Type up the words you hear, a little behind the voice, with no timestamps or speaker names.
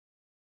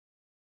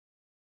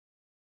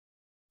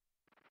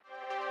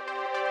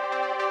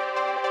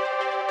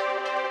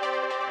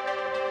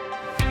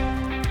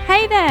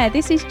Hey there,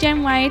 this is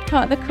Jen Wade,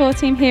 part of the core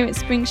team here at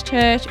Springs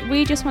Church.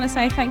 We just want to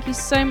say thank you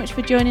so much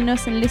for joining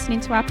us and listening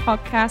to our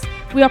podcast.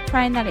 We are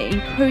praying that it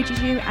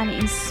encourages you and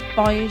it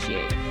inspires you.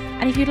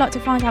 And if you'd like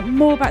to find out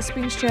more about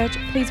Springs Church,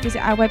 please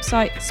visit our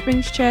website,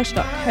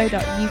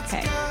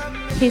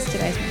 springschurch.co.uk. Here's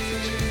today's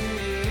message.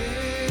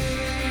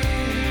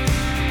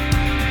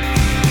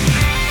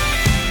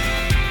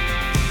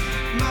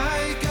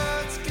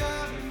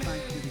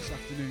 Thank you this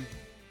afternoon.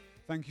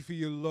 Thank you for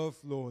your love,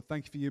 Lord.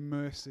 Thank you for your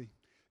mercy,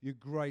 your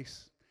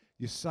grace,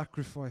 your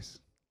sacrifice.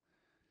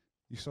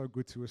 You're so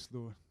good to us,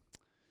 Lord.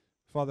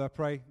 Father, I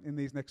pray in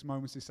these next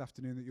moments this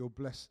afternoon that you'll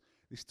bless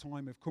this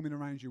time of coming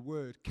around your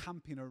word,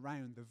 camping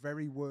around the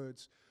very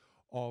words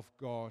of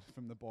God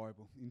from the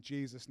Bible. In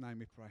Jesus' name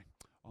we pray.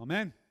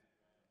 Amen.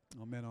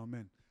 Amen,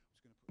 amen.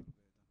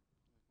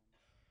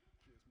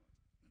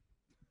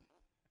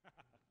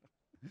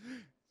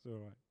 It's all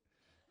right.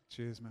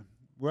 Cheers, man.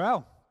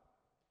 Well,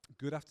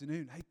 good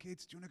afternoon. Hey,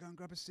 kids, do you want to go and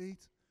grab a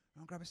seat? Go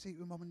and grab a seat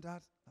with Mum and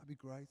Dad? That'd be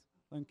great.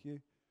 Thank you.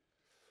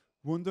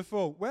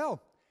 Wonderful. Well,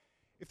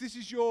 if this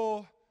is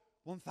your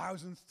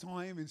 1000th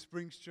time in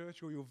Springs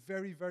Church or your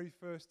very, very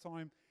first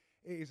time,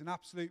 it is an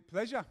absolute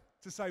pleasure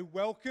to say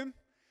welcome.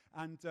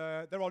 And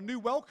there are new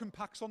welcome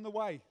packs on the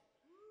way.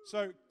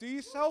 So do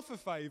yourself a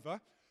favour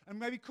and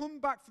maybe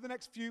come back for the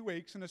next few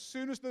weeks. And as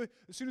soon as the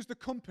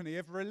company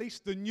have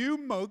released the new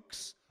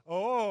mugs,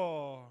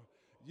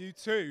 you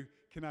too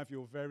can have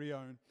your very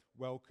own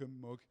welcome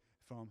mug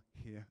from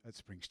here at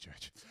Springs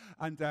Church.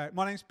 And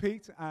my name's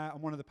Pete. I'm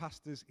one of the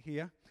pastors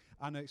here.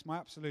 And it's my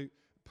absolute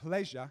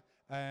pleasure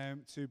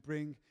to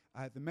bring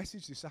the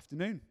message this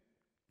afternoon.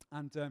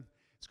 And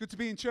it's good to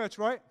be in church,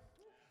 right?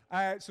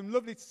 It's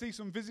lovely to see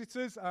some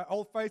visitors,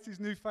 old faces,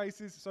 new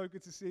faces. So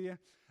good to see you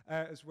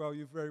as well.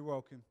 You're very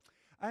welcome.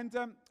 And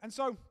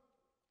so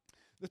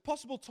the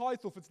possible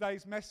title for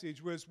today's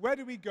message was, Where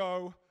do we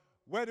go?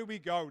 Where do we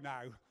go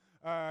now?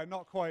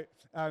 Not quite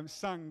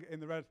sang in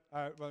the red,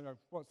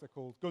 what's it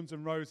called? Guns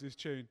N' Roses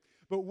tune.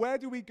 But where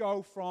do we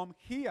go from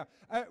here?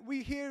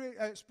 We here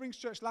at Springs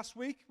Church last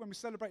week when we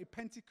celebrated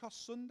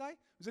Pentecost Sunday.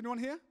 Was anyone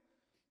here?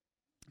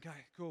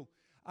 Okay, cool.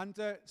 And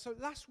so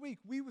last week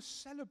we were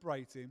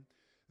celebrating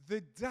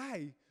the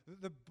day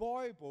that the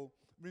Bible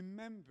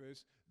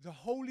remembers the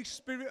Holy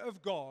Spirit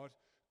of God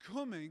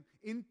coming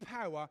in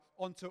power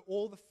onto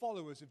all the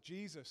followers of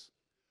Jesus.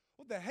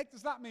 What the heck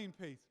does that mean,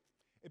 Pete?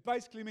 It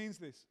basically means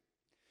this.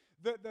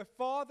 That the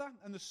Father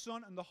and the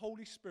Son and the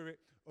Holy Spirit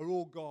are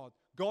all God.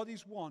 God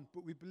is one,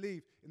 but we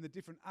believe in the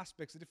different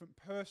aspects, the different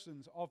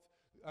persons of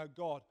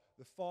God.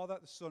 The Father,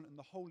 the Son, and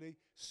the Holy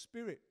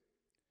Spirit.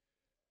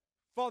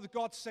 Father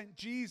God sent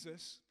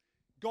Jesus,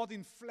 God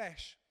in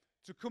flesh,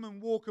 to come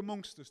and walk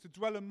amongst us, to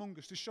dwell among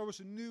us, to show us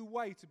a new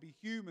way to be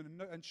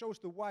human and show us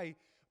the way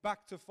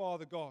back to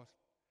Father God.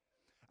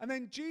 And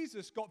then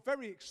Jesus got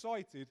very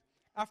excited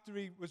after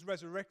he was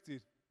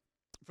resurrected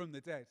from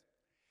the dead.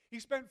 He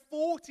spent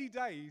 40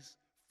 days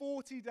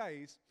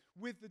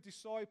with the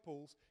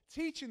disciples,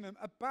 teaching them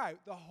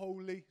about the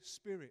Holy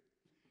Spirit.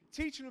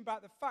 Teaching them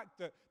about the fact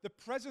that the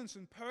presence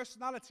and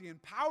personality and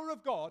power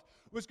of God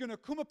was going to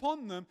come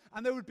upon them,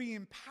 and they would be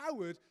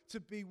empowered to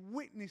be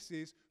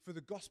witnesses for the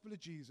gospel of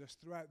Jesus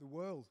throughout the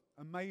world.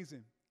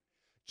 Amazing.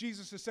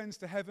 Jesus ascends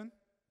to heaven.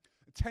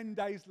 10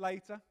 days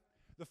later,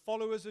 the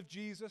followers of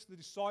Jesus, the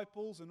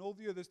disciples and all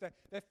the others,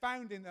 they're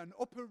found in an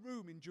upper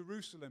room in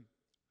Jerusalem.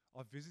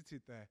 I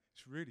visited there.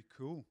 It's really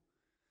cool.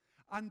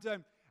 And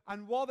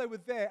while they were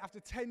there, after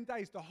 10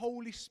 days, the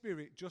Holy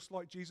Spirit, just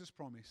like Jesus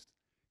promised,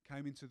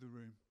 came into the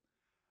room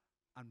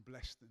and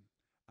blessed them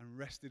and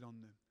rested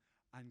on them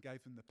and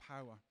gave them the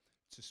power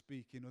to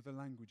speak in other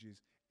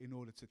languages in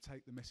order to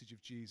take the message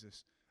of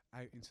Jesus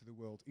out into the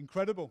world.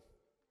 Incredible.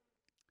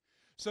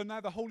 So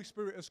now the Holy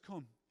Spirit has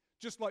come,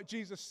 just like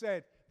Jesus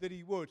said that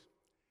he would.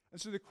 And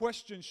so the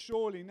question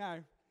surely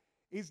now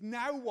is,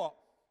 now what?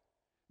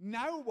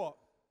 Now what?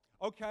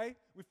 Okay,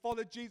 we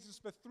followed Jesus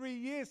for 3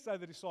 years, say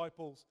the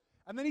disciples.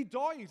 And then he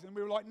died, and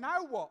we were like,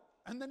 now what?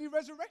 And then he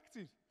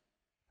resurrected.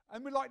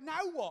 And we're like,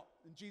 now what?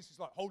 And Jesus is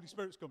like, Holy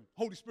Spirit's coming,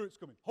 Holy Spirit's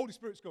coming, Holy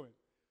Spirit's coming.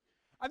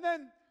 And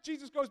then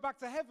Jesus goes back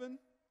to heaven,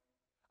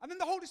 and then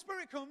the Holy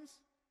Spirit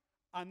comes,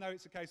 and now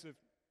it's a case of,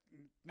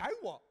 now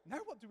what?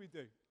 Now what do we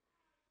do?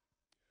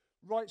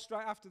 Right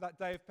straight after that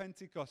day of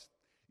Pentecost,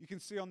 you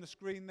can see on the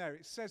screen there,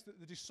 it says that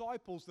the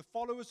disciples, the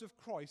followers of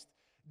Christ,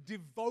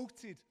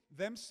 devoted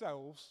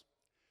themselves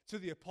to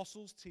the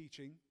apostles'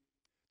 teaching.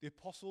 The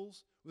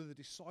apostles were the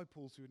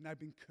disciples who had now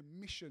been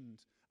commissioned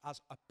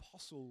as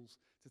apostles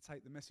to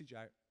take the message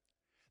out.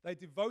 They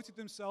devoted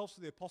themselves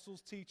to the apostles'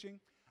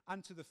 teaching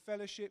and to the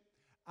fellowship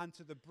and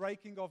to the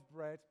breaking of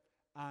bread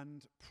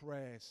and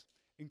prayers.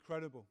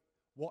 Incredible.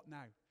 What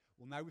now?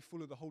 Well, now we're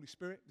full of the Holy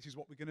Spirit. This is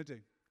what we're going to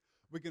do.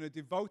 We're going to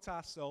devote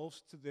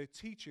ourselves to the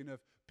teaching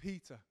of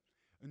Peter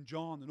and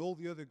John and all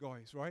the other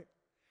guys, right?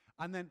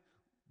 And then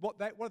what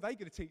are they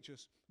going to teach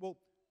us? Well,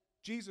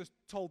 Jesus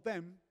told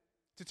them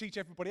to teach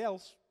everybody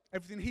else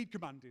everything he'd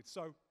commanded.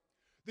 So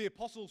The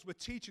apostles were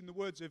teaching the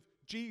words of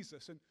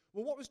Jesus. And,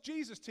 well, what was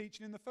Jesus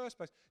teaching in the first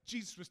place?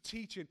 Jesus was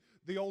teaching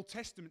the Old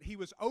Testament. He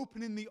was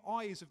opening the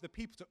eyes of the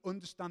people to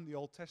understand the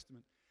Old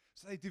Testament.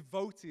 So they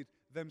devoted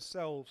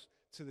themselves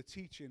to the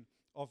teaching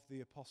of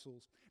the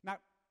apostles. Now,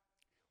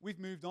 we've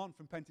moved on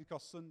from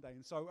Pentecost Sunday,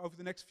 and so over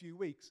the next few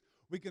weeks,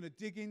 we're going to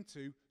dig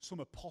into some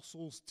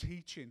apostles'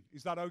 teaching.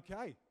 Is that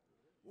okay?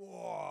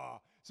 Whoa.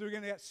 So we're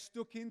going to get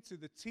stuck into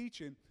the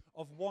teaching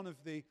of one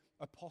of the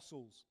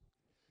apostles.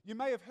 You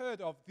may have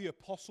heard of the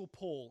Apostle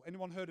Paul.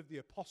 Anyone heard of the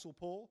Apostle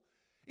Paul?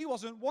 He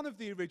wasn't one of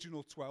the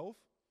original 12.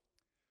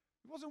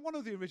 He wasn't one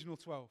of the original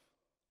 12.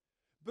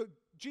 But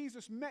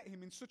Jesus met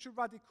him in such a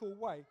radical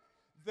way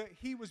that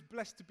he was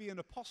blessed to be an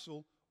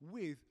apostle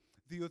with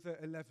the other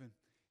 11.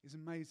 It's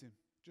amazing.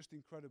 Just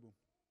incredible.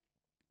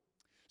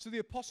 So the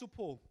Apostle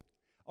Paul,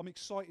 I'm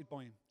excited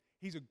by him.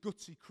 He's a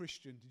gutsy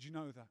Christian. Did you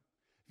know that?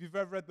 If you've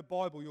ever read the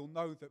Bible, you'll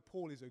know that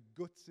Paul is a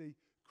gutsy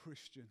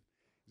Christian.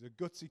 He's a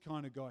gutsy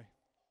kind of guy.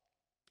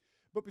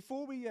 But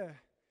before we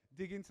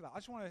dig into that, I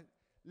just want to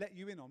let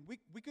you in on,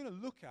 we're going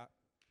to look at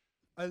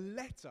a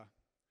letter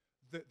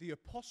that the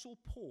Apostle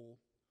Paul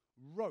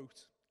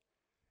wrote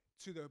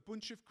to a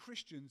bunch of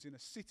Christians in a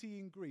city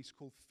in Greece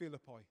called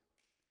Philippi.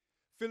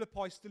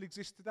 Philippi still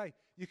exists today.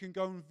 You can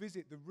go and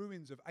visit the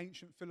ruins of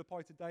ancient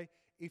Philippi today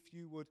if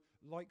you would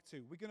like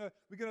to. We're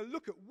going to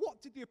look at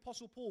what did the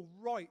Apostle Paul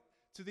write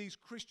to these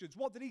Christians?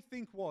 What did he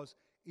think was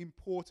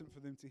important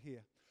for them to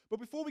hear? But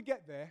before we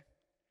get there,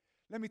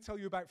 let me tell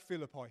you about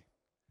Philippi.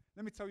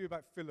 Let me tell you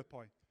about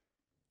Philippi.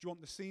 Do you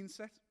want the scene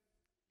set?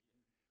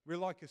 We're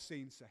like a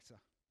scene setter.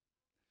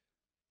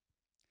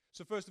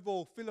 So first of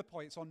all,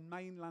 Philippi, it's on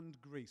mainland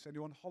Greece.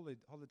 Anyone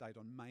holidayed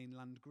on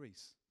mainland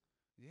Greece?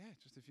 Yeah,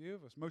 just a few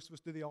of us. Most of us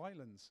do the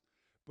islands.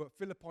 But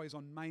Philippi is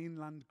on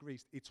mainland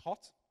Greece. It's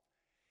hot,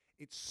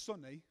 it's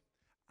sunny,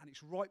 and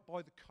it's right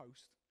by the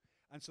coast.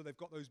 And so they've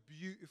got those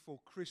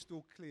beautiful,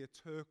 crystal clear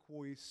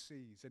turquoise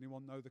seas.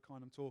 Anyone know the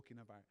kind I'm talking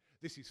about?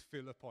 This is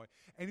Philippi.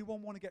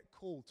 Anyone want to get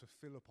called to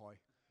Philippi?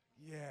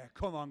 Yeah,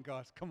 come on,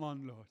 God. Come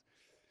on, Lord.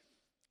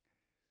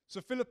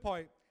 So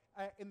Philippi,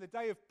 in the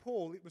day of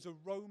Paul, it was a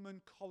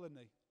Roman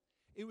colony.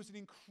 It was an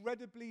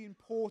incredibly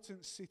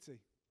important city.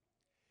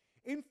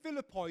 In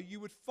Philippi, you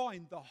would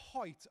find the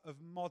height of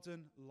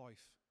modern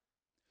life.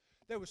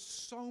 There was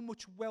so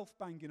much wealth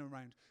banging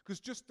around because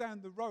just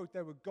down the road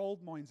there were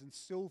gold mines and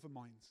silver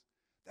mines.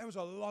 There was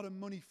a lot of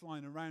money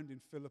flying around in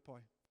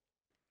Philippi.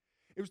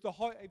 It was the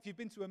height. If you've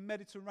been to a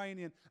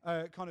Mediterranean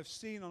kind of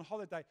scene on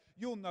holiday,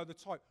 you'll know the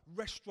type.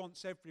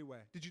 Restaurants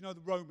everywhere. Did you know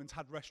the Romans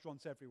had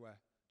restaurants everywhere?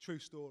 True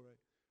story,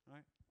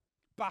 right?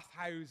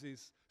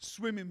 Bathhouses,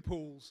 swimming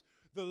pools.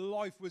 The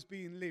life was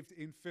being lived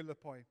in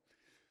Philippi.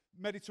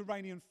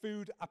 Mediterranean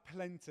food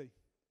aplenty.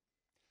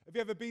 Have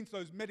you ever been to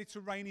those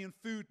Mediterranean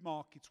food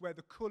markets where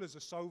the colours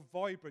are so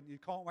vibrant you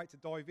can't wait to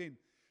dive in?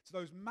 To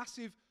those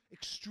massive,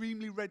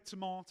 extremely red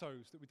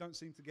tomatoes that we don't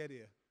seem to get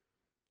here.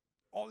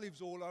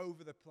 Olives all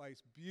over the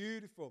place.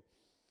 Beautiful.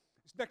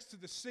 It's next to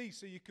the sea,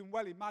 so you can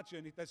well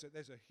imagine if there's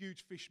a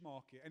huge fish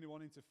market.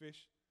 Anyone into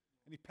fish?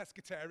 Any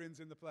pescatarians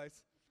in the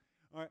place?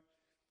 All right.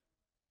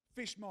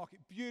 Fish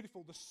market,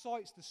 beautiful. The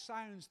sights, the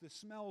sounds, the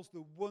smells,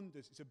 the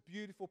wonders. It's a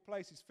beautiful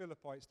place, it's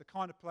Philippi. It's the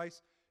kind of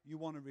place you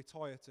want to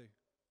retire to.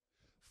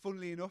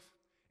 Funnily enough,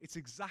 it's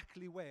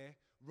exactly where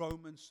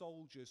Roman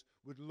soldiers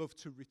would love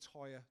to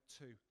retire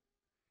to.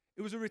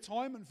 It was a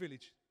retirement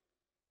village,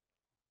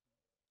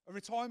 a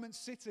retirement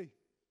city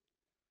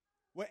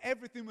where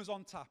everything was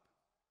on tap.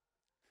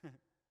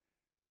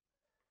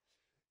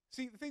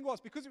 See, the thing was,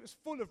 because it was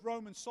full of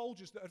Roman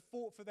soldiers that had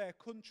fought for their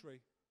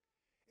country,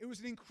 it was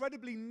an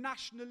incredibly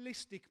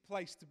nationalistic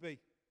place to be.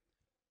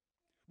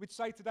 We'd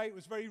say today it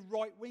was very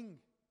right-wing.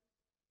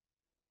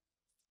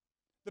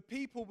 The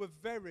people were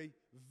very,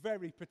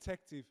 very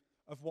protective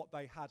of what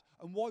they had.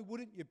 And why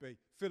wouldn't you be?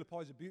 Philippi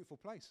is a beautiful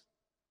place.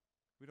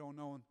 We don't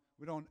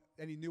want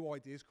any new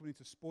ideas coming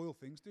in to spoil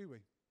things, do we?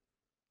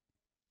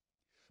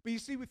 But you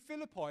see, with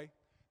Philippi,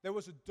 there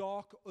was a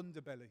dark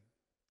underbelly.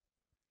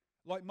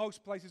 Like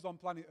most places on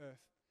planet Earth,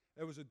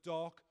 there was a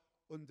dark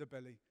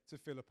underbelly to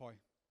Philippi.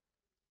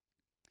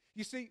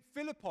 You see,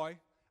 Philippi,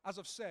 as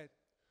I've said,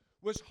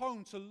 was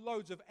home to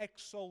loads of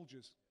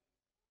ex-soldiers.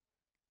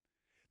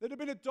 There'd have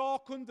been a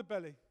dark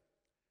underbelly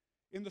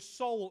in the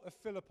soul of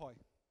Philippi.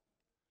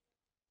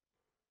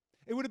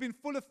 It would have been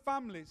full of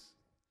families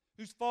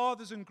whose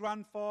fathers and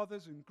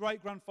grandfathers and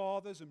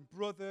great-grandfathers and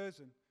brothers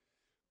and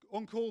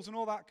uncles and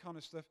all that kind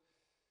of stuff.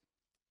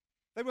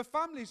 They were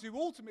families who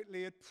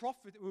ultimately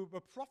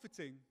were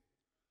profiting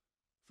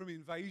from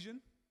invasion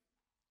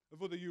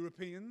of other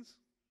Europeans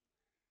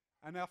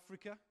and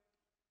Africa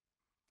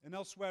and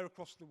elsewhere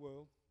across the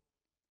world.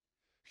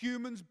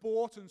 Humans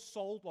bought and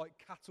sold like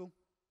cattle.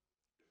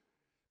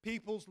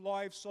 People's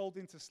lives sold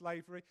into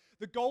slavery.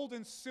 The gold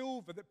and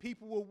silver that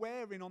people were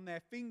wearing on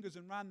their fingers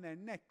and around their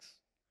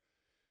necks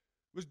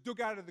was dug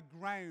out of the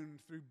ground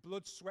through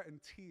blood, sweat, and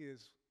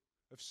tears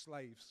of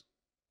slaves.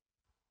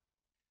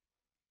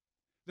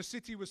 The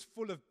city was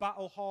full of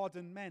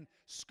battle-hardened men,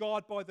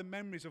 scarred by the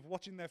memories of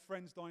watching their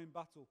friends die in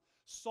battle.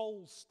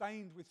 souls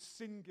stained with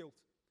sin guilt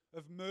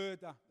of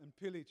murder and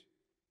pillage.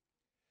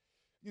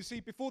 You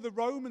see, before the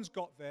Romans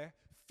got there,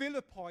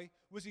 Philippi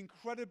was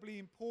incredibly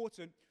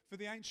important for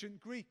the ancient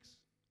Greeks.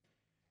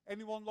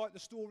 Anyone like the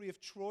story of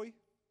Troy?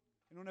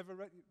 Anyone ever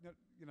read?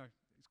 You know,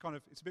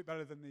 it's a bit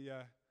better than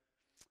the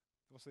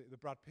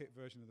Brad Pitt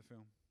version of the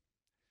film.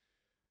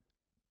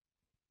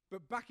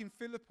 But back in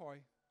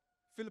Philippi,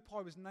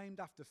 Philippi was named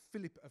after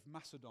Philip of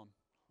Macedon,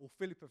 or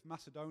Philip of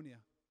Macedonia.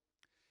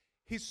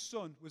 His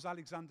son was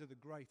Alexander the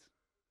Great.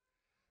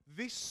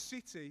 This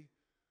city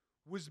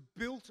was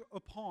built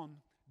upon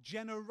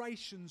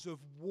generations of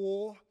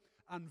war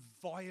and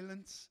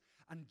violence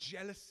and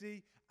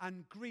jealousy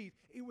and greed.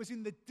 It was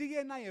in the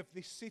DNA of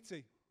this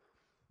city.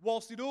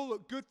 Whilst it all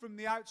looked good from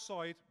the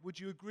outside, would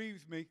you agree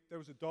with me, there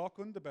was a dark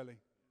underbelly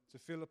to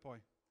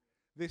Philippi.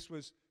 This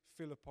was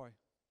Philippi.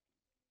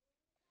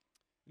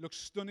 It looks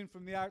stunning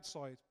from the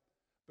outside,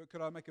 but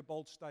could I make a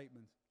bold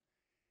statement?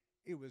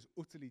 It was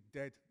utterly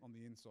dead on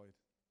the inside.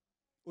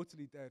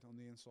 Utterly dead on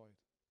the inside.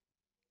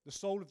 The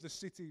soul of the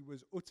city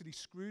was utterly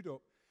screwed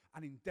up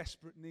and in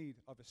desperate need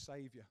of a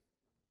saviour.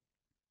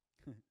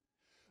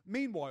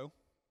 Meanwhile,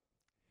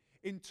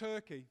 in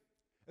Turkey,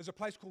 there's a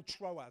place called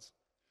Troas.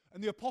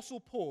 And the Apostle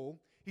Paul,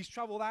 he's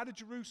travelled out of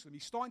Jerusalem.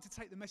 He's starting to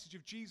take the message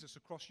of Jesus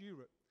across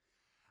Europe.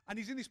 And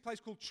he's in this place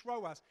called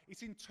Troas.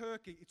 It's in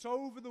Turkey. It's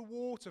over the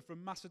water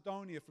from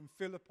Macedonia, from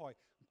Philippi,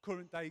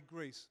 current-day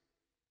Greece.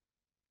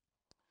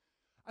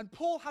 And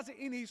Paul has it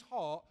in his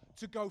heart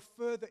to go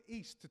further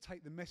east to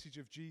take the message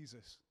of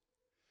Jesus.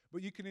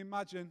 But you can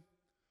imagine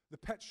the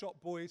Pet Shop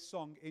Boys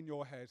song in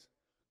your head,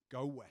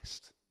 Go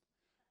West.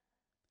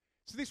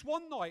 So this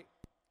one night,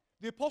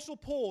 the Apostle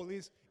Paul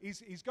is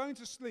going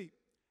to sleep.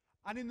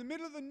 And in the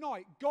middle of the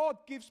night, God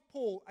gives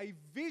Paul a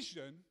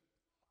vision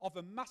of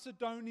a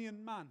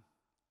Macedonian man.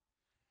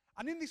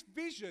 And in this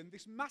vision,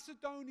 this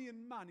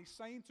Macedonian man is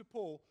saying to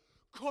Paul,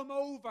 come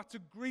over to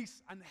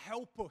Greece and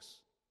help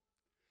us.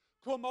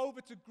 Come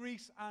over to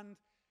Greece and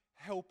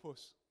help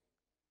us.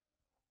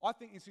 I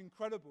think it's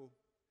incredible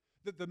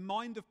that the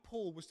mind of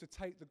Paul was to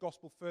take the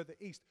gospel further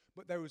east,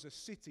 but there was a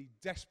city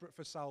desperate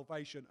for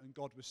salvation, and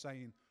God was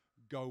saying,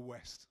 go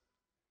west.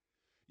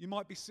 You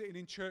might be sitting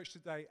in church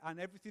today and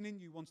everything in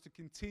you wants to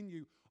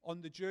continue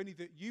on the journey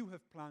that you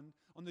have planned,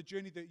 on the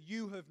journey that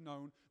you have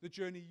known, the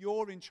journey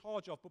you're in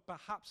charge of, but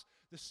perhaps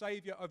the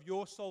Savior of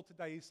your soul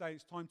today is saying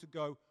it's time to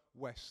go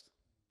west.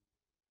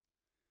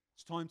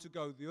 It's time to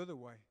go the other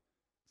way,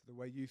 to the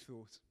way you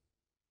thought.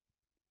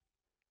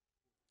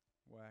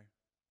 Wow.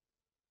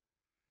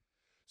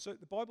 So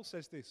the Bible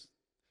says this,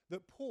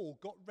 that Paul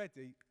got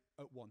ready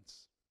at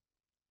once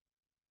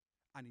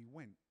and he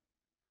went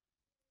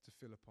to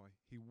Philippi.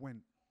 He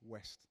went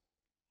west.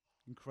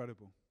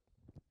 Incredible.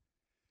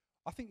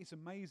 I think it's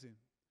amazing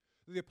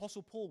that the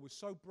Apostle Paul was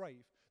so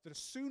brave that as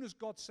soon as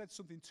God said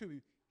something to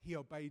him, he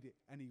obeyed it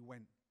and he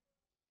went.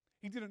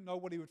 He didn't know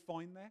what he would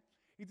find there.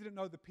 He didn't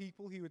know the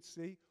people he would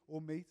see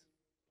or meet.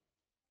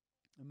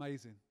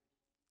 Amazing.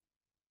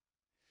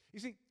 You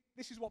see,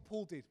 this is what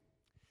Paul did.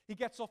 He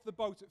gets off the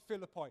boat at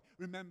Philippi.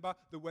 Remember,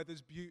 the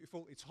weather's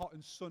beautiful. It's hot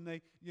and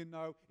sunny. You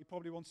know, he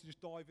probably wants to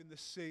just dive in the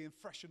sea and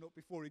freshen up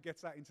before he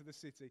gets out into the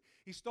city.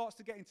 He starts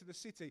to get into the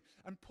city.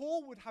 And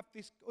Paul would have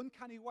this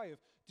uncanny way of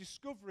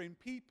discovering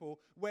people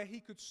where he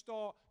could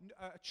start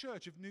a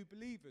church of new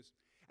believers.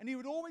 And he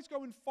would always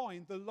go and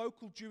find the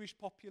local Jewish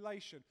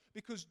population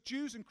because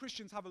Jews and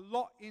Christians have a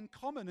lot in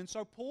common. And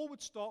so Paul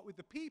would start with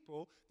the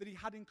people that he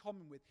had in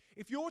common with.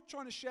 If you're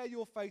trying to share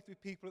your faith with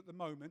people at the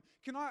moment,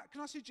 can I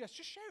suggest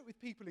just share it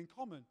with people in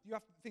common you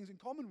have things in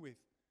common with.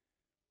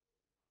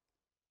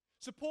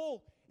 So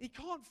Paul, he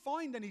can't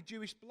find any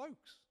Jewish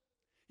blokes.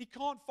 He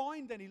can't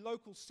find any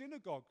local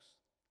synagogues.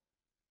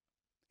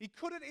 He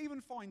couldn't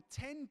even find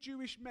 10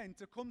 Jewish men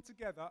to come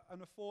together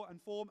and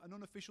form an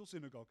unofficial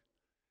synagogue.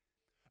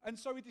 And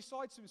so he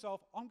decides to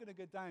himself, I'm going to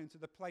go down to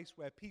the place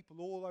where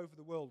people all over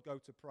the world go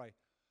to pray.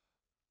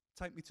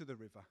 Take me to the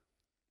river.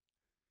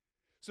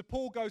 So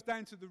Paul goes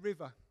down to the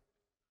river,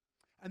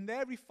 and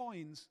there he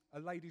finds a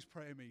ladies'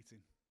 prayer meeting.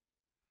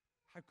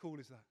 How cool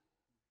is that?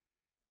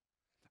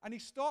 And he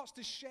starts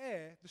to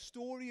share the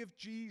story of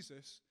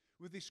Jesus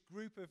with this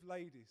group of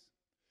ladies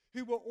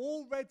who were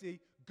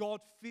already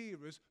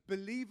God-fearers,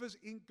 believers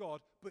in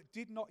God, but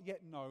did not yet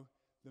know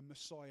the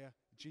Messiah,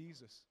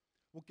 Jesus.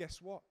 Well,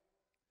 guess what?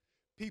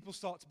 People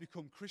start to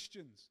become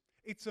Christians.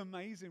 It's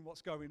amazing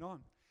what's going on.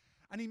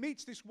 And he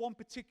meets this one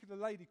particular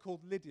lady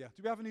called Lydia.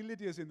 Do we have any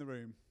Lydias in the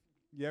room?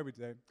 Yeah, we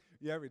do.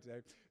 Yeah, we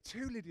do.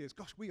 2 Lydias.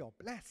 Gosh, we are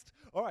blessed.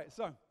 All right,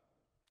 so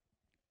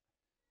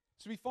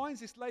he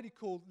finds this lady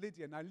called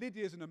Lydia. Now,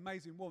 Lydia is an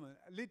amazing woman.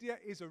 Lydia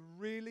is a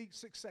really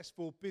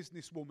successful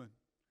businesswoman.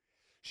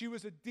 She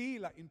was a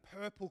dealer in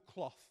purple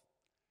cloth.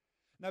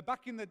 Now,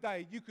 back in the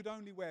day, you could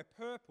only wear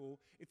purple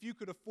if you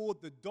could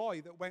afford the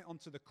dye that went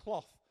onto the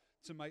cloth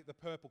to make the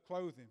purple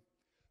clothing.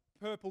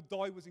 Purple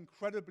dye was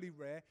incredibly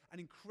rare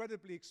and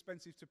incredibly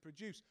expensive to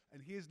produce.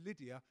 And here's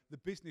Lydia, the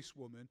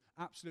businesswoman,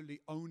 absolutely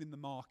owning the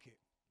market.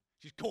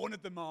 She's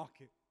cornered the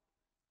market.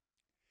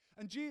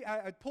 And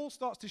Paul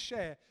starts to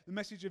share the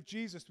message of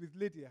Jesus with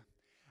Lydia.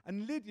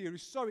 And Lydia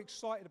is so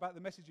excited about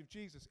the message of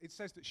Jesus, it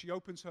says that she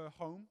opens her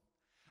home,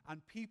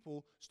 and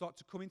people start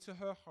to come into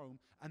her home,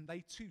 and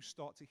they too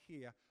start to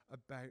hear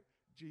about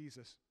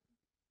Jesus.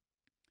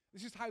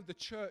 This is how the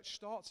church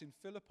starts in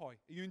Philippi. Are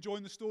you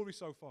enjoying the story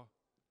so far?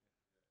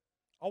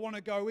 I want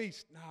to go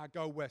east. Nah,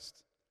 go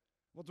west.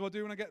 What do I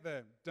do when I get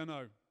there? Don't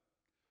know.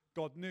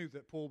 God knew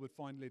that Paul would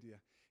find Lydia.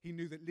 He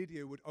knew that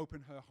Lydia would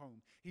open her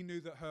home. He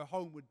knew that her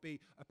home would be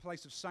a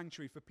place of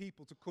sanctuary for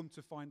people to come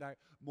to find out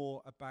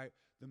more about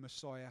the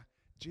Messiah,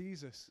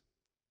 Jesus.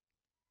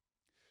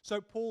 So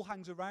Paul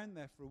hangs around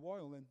there for a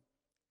while.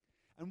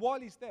 And while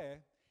he's there,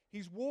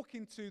 he's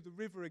walking to the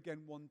river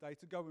again one day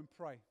to go and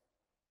pray.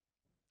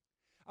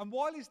 And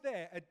while he's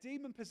there, a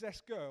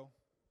demon-possessed girl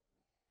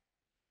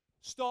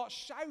starts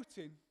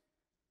shouting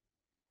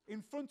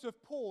in front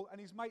of Paul and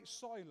his mate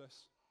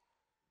Silas,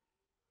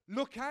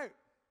 "Look out,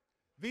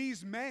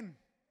 these men,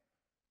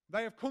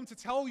 they have come to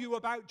tell you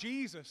about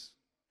Jesus."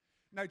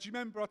 Now, do you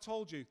remember I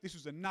told you this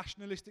was a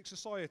nationalistic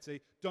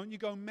society? Don't you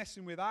go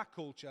messing with our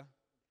culture.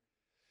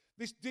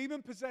 This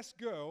demon-possessed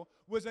girl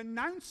was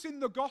announcing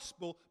the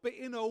gospel, but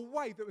in a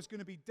way that was going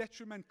to be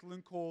detrimental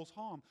and cause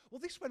harm. Well,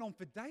 this went on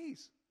for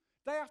days.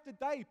 Day after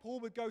day, Paul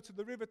would go to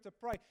the river to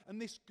pray,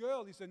 and this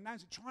girl is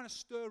announcing, trying to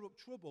stir up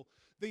trouble.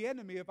 The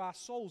enemy of our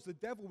souls, the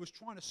devil, was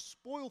trying to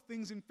spoil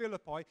things in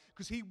Philippi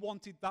because he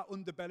wanted that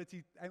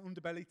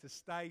underbelly to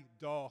stay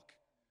dark.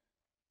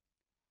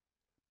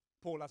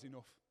 Paul has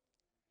enough.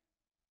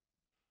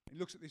 He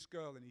looks at this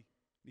girl and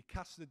he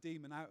casts the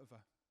demon out of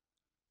her.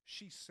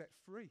 She's set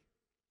free.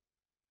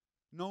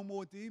 No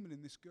more demon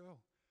in this girl.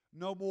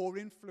 No more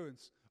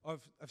influence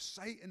of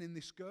Satan in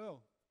this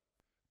girl.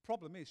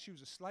 Problem is, she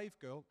was a slave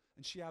girl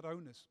and she had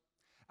owners.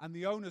 And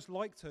the owners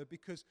liked her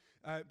because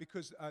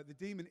the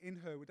demon in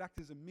her would act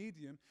as a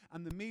medium,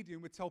 and the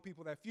medium would tell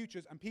people their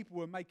futures, and people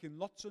were making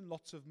lots and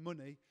lots of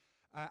money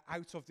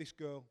out of this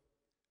girl.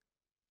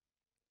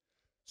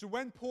 So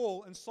when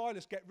Paul and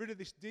Silas get rid of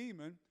this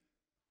demon,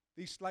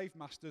 these slave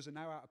masters are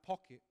now out of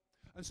pocket.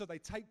 And so they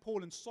take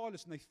Paul and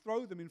Silas and they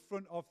throw them in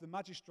front of the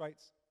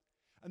magistrates.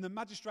 And the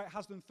magistrate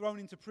has them thrown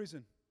into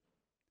prison.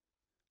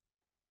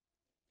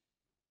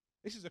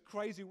 This is a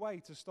crazy way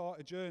to start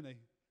a journey,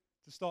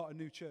 to start a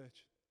new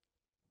church.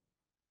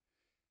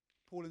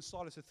 Paul and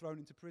Silas are thrown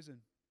into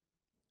prison.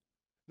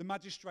 The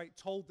magistrate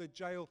told the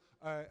jailer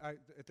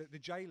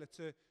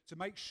to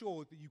make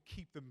sure that you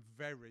keep them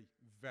very,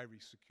 very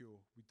secure.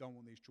 We don't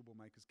want these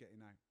troublemakers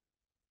getting out.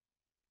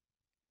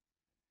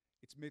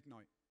 It's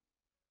midnight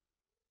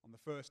on the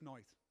first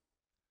night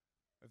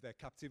of their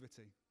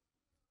captivity.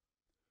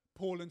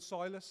 Paul and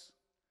Silas,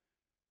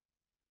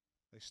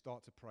 they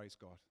start to praise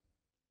God.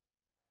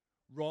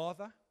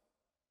 Rather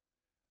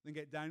than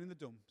get down in the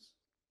dumps,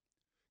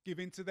 give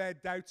in to their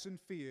doubts and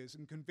fears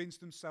and convince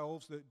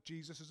themselves that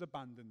Jesus has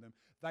abandoned them,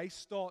 they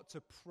start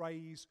to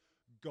praise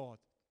God.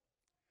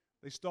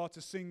 They start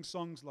to sing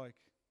songs like,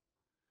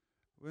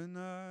 "When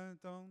I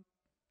don't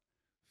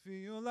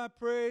feel like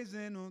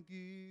praising or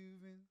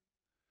giving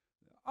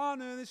the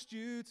honor that's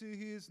due to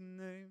his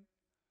name,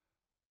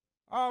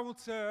 I will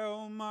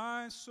tell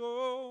my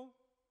soul."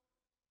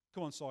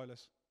 Come on,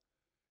 Silas.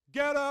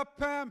 Get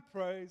up and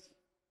praise.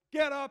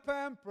 Get up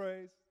and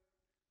praise.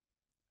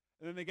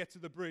 And then they get to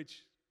the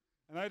bridge.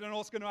 And they don't know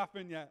what's going to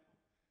happen yet.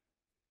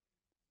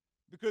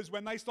 Because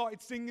when they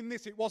started singing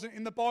this, it wasn't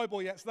in the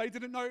Bible yet. So they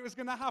didn't know it was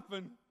going to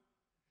happen.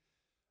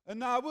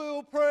 And I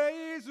will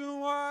praise and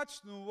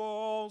watch the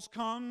walls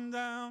come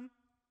down.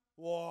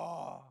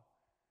 Wow.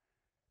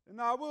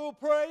 And I will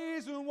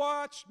praise and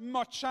watch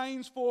my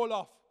chains fall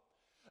off.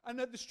 And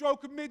at the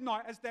stroke of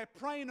midnight, as they're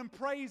praying and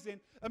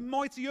praising, a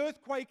mighty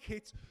earthquake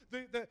hits,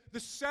 the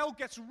cell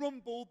gets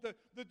rumbled,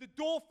 the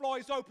door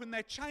flies open,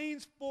 their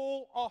chains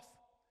fall off.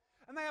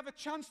 And they have a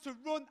chance to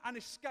run and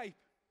escape.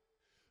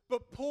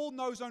 But Paul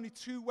knows only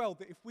too well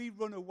that if we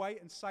run away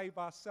and save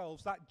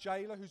ourselves, that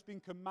jailer who's been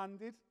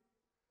commanded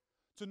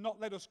to not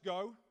let us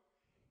go,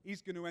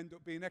 he's going to end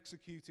up being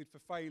executed for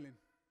failing.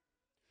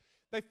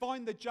 They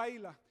find the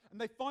jailer, and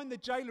they find the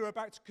jailer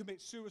about to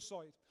commit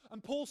suicide.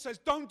 And Paul says,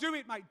 "Don't do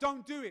it, mate,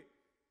 don't do it."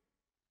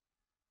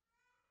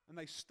 And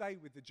they stay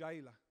with the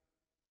jailer.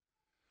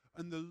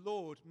 And the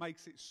Lord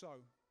makes it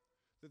so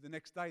that the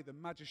next day the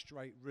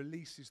magistrate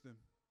releases them.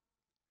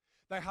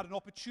 They had an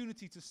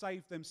opportunity to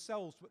save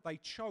themselves, but they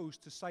chose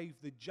to save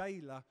the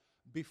jailer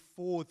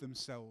before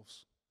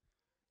themselves.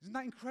 Isn't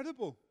that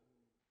incredible?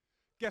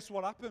 Guess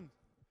what happened?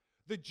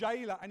 The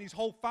jailer and his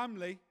whole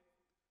family,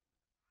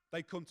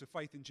 they come to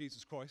faith in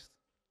Jesus Christ.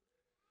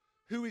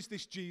 Who is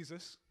this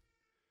Jesus?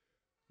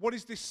 What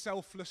is this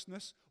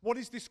selflessness? What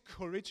is this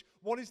courage?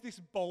 What is this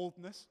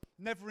boldness?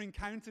 Never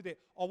encountered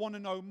it. I want to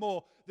know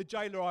more. The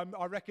jailer,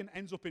 I reckon,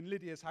 ends up in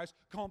Lydia's house.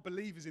 Can't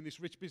believe he's in this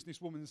rich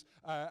businesswoman's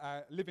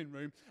living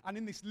room. And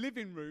in this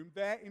living room,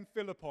 there in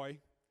Philippi,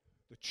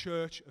 the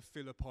church of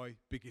Philippi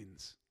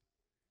begins.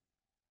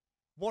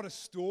 What a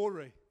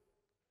story.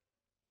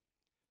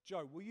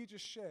 Joe, will you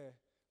just share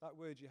that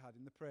word you had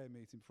in the prayer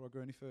meeting before I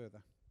go any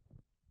further?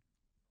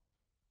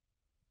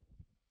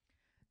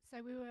 So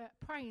we were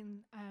praying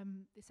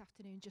this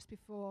afternoon just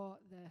before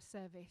the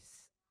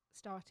service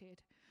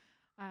started.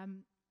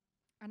 And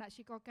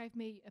actually God gave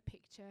me a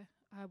picture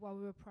while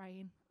we were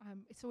praying.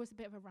 It's always a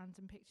bit of a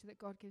random picture that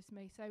God gives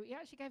me. So he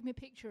actually gave me a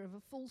picture of a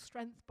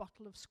full-strength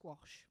bottle of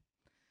squash.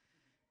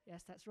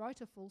 Yes, that's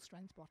right, a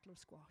full-strength bottle of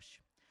squash.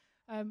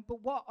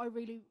 But what I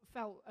really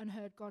felt and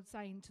heard God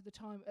saying at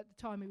the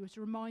time, he was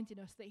reminding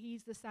us that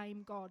he's the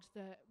same God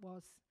that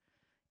was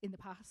in the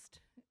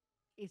past,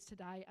 is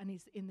today, and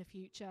is in the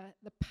future.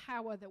 The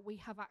power that we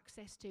have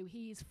access to,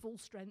 he is full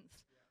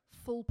strength,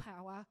 full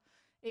power.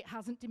 It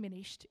hasn't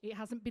diminished. It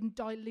hasn't been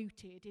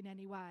diluted in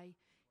any way.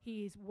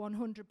 He is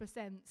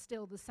 100%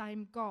 still the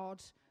same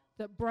God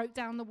that broke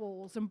down the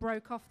walls and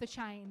broke off the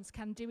chains,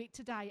 can do it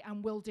today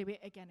and will do it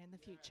again in the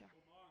future.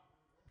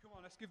 Come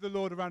on, let's give the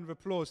Lord a round of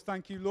applause.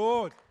 Thank you,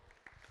 Lord.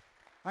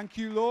 Thank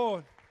you,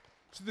 Lord.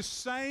 So the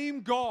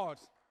same God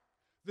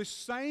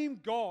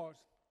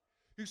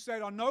who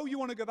said, I know you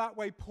want to go that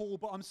way, Paul,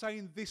 but I'm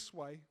saying this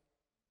way.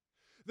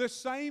 The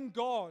same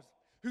God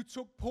who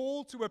took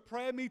Paul to a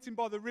prayer meeting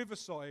by the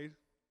riverside,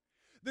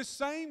 the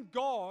same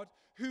God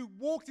who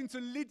walked into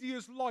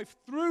Lydia's life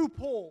through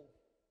Paul,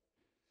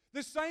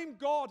 the same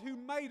God who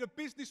made a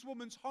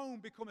businesswoman's home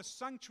become a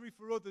sanctuary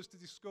for others to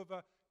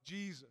discover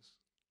Jesus,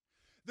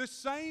 the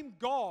same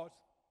God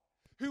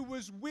who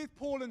was with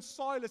Paul and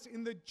Silas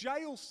in the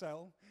jail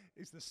cell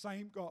is the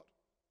same God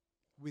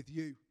with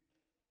you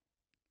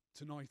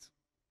tonight.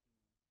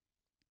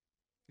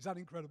 Is that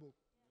incredible?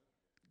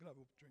 You can have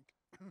a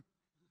drink.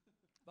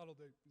 That'll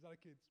do. Is that a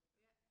kids?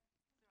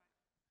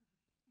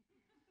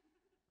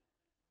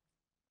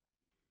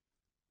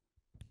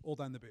 All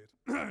down the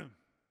beard.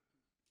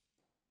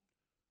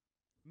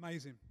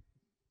 Amazing.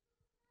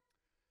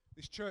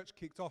 This church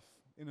kicked off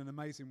in an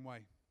amazing way.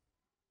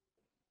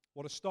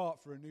 What a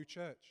start for a new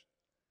church.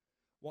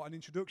 What an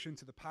introduction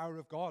to the power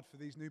of God for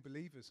these new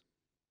believers.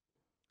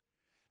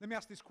 Let me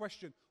ask this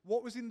question.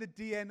 What was in the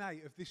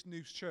DNA of this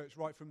new church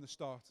right from the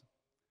start?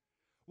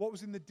 What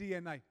was in the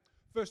DNA?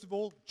 First of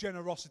all,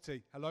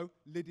 generosity. Hello?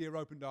 Lydia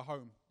opened her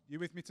home. You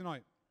with me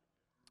tonight?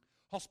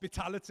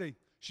 Hospitality.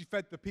 She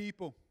fed the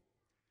people.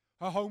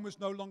 Her home was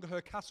no longer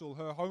her castle.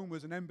 Her home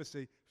was an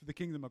embassy for the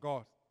kingdom of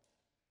God.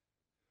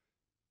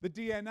 The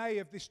DNA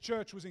of this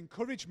church was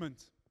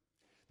encouragement.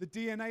 The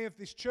DNA of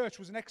this church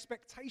was an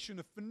expectation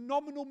of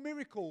phenomenal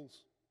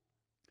miracles.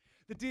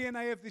 The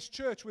DNA of this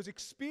church was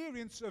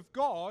experience of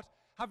God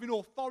having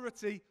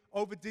authority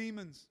over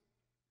demons.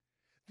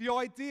 The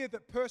idea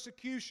that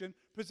persecution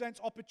presents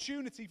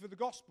opportunity for the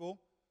gospel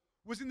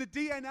was in the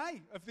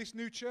DNA of this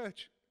new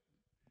church.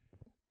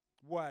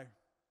 Wow.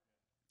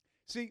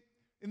 See,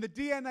 in the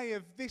DNA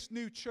of this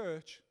new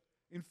church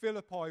in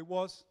Philippi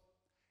was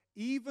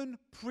even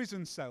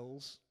prison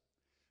cells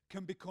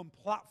can become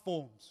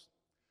platforms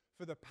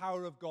for the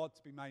power of God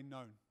to be made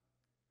known.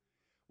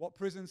 What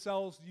prison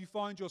cells do you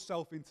find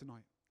yourself in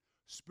tonight?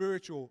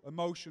 Spiritual,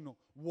 emotional,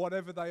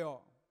 whatever they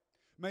are.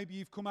 Maybe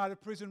you've come out of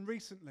prison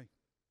recently.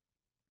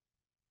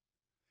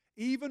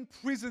 Even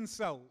prison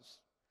cells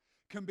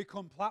can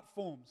become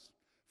platforms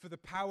for the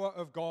power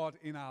of God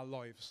in our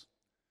lives.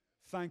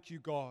 Thank you,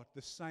 God,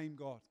 the same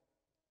God.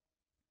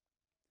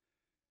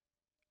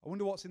 I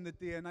wonder what's in the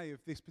DNA of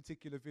this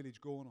particular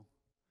village, Gornal.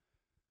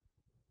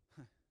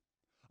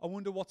 I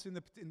wonder what's in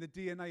the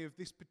DNA of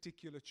this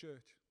particular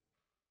church.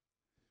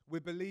 We're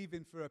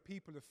believing for a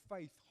people of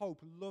faith,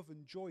 hope, love,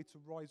 and joy to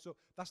rise up.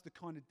 That's the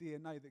kind of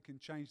DNA that can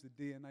change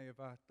the DNA of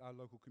our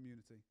local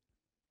community.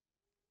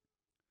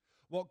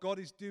 What God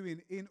is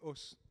doing in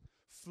us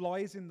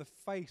flies in the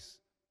face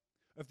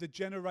of the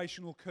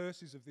generational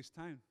curses of this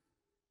town.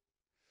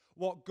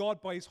 What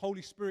God, by his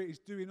Holy Spirit, is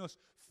doing in us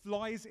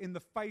flies in the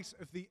face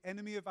of the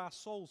enemy of our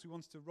souls who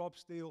wants to rob,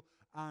 steal,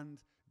 and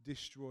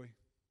destroy.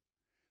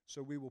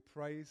 So we will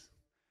praise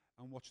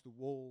and watch the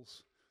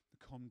walls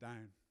come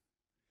down.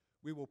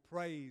 We will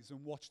praise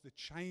and watch the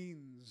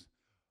chains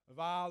of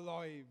our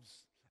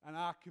lives and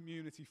our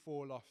community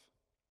fall off.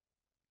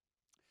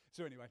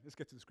 So anyway, let's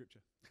get to the scripture.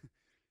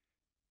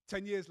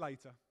 10 years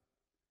later,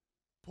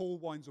 Paul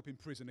winds up in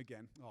prison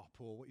again. Oh,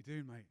 Paul, what are you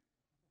doing, mate?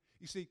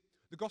 You see,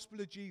 the gospel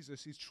of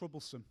Jesus is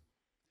troublesome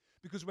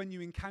because when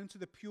you encounter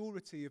the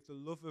purity of the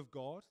love of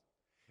God,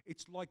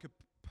 it's like a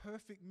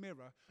perfect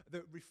mirror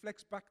that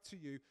reflects back to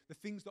you the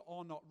things that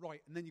are not right,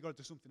 and then you've got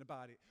to do something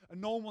about it.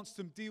 And no one wants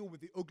to deal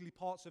with the ugly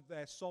parts of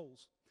their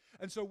souls.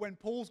 And so when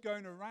Paul's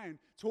going around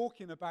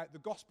talking about the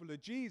gospel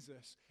of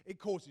Jesus, it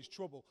causes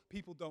trouble.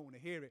 People don't want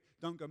to hear it.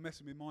 Don't go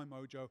messing with my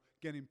mojo.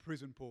 Get in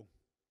prison, Paul.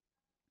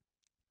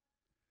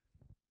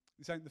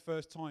 This ain't the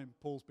first time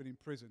Paul's been in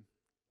prison.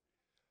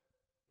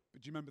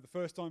 But do you remember the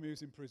first time he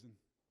was in prison?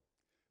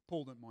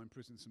 Paul don't mind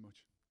prison so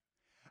much.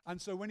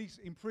 And so when he's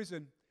in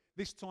prison,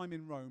 this time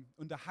in Rome,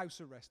 under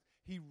house arrest,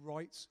 he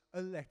writes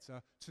a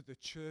letter to the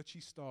church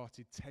he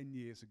started 10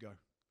 years ago.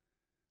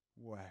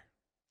 Wow.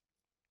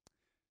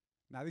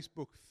 Now this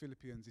book,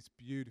 Philippians, it's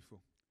beautiful.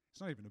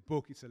 It's not even a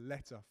book, it's a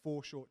letter,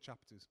 4 short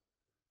chapters.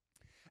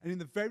 And in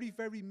the very,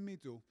 very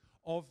middle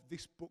of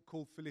this book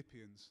called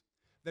Philippians,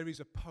 there is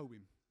a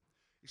poem.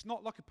 It's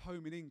not like a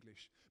poem in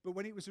English, but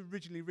when it was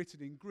originally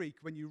written in Greek,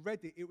 when you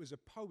read it, it was a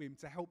poem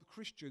to help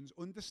Christians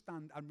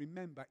understand and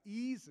remember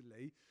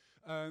easily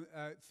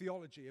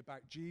theology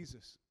about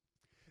Jesus.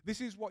 This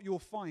is what you'll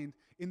find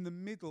in the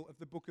middle of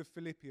the book of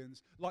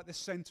Philippians, like the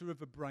center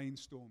of a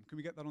brainstorm. Can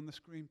we get that on the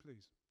screen,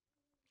 please?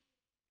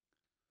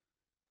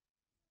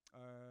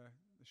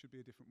 There should be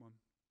a different one.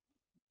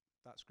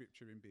 That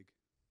scripture in big.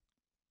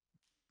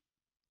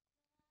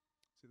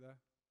 Is it there?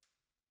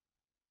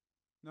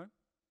 No?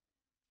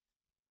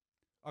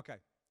 Okay,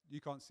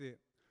 you can't see it.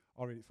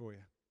 I'll read it for you.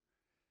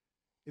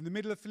 In the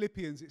middle of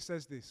Philippians, it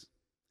says this.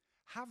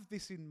 Have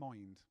this in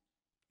mind.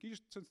 Can you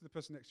just turn to the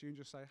person next to you and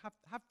just say,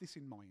 have this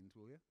in mind,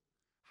 will you?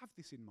 Have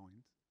this in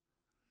mind.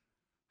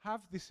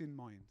 Have this in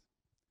mind,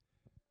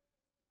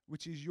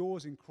 which is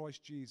yours in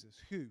Christ Jesus,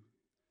 who,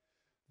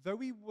 though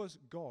he was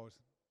God,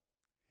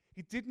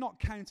 he did not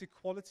count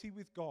equality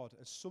with God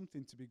as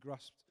something to be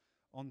grasped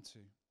onto.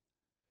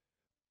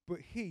 But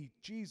he,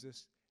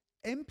 Jesus,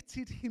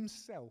 emptied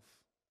himself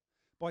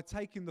by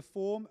taking the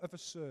form of a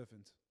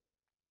servant,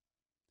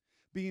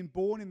 being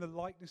born in the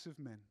likeness of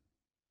men.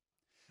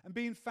 And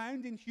being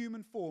found in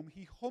human form,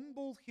 he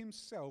humbled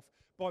himself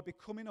by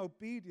becoming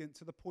obedient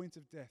to the point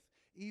of death,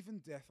 even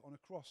death on a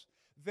cross.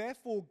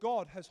 Therefore,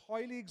 God has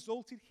highly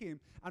exalted him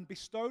and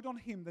bestowed on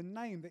him the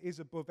name that is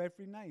above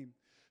every name,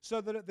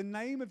 so that at the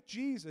name of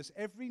Jesus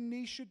every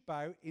knee should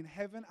bow in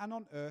heaven and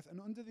on earth and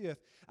under the earth,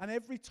 and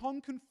every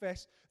tongue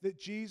confess that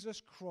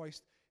Jesus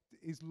Christ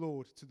is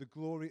Lord, to the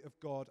glory of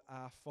God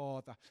our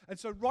Father. And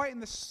so right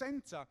in the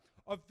center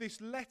of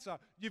this letter,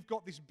 you've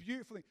got this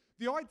beautiful thing.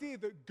 The idea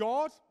that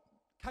God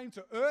came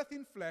to earth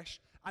in flesh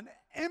and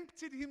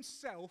emptied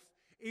himself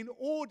in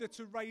order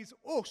to raise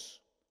us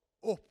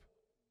up.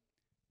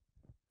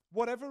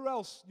 Whatever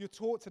else you're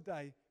taught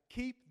today,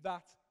 keep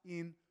that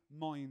in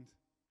mind.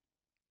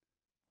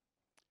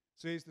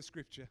 So here's the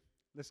scripture.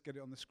 Let's get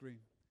it on the screen.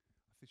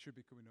 It should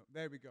be coming up.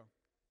 There we go.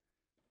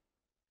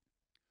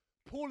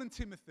 Paul and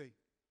Timothy,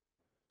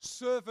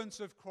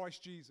 servants of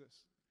Christ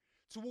Jesus,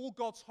 to all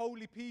God's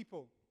holy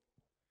people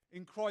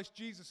in Christ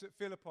Jesus at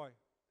Philippi.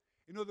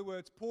 In other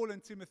words, Paul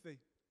and Timothy,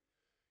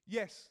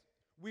 yes,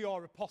 we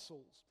are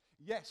apostles.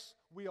 Yes,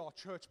 we are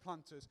church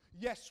planters.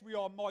 Yes, we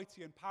are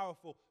mighty and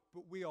powerful,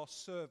 but we are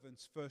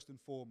servants first and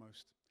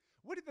foremost.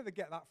 Where did they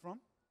get that from?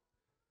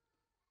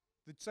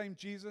 The same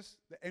Jesus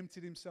that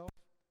emptied himself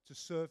to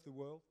serve the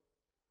world.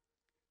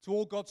 To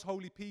all God's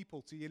holy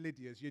people, to your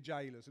Lydias, your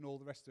jailers, and all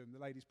the rest of them, the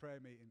ladies' prayer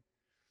meeting,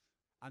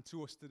 and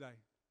to us today.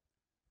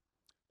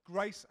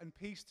 Grace and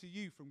peace to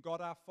you from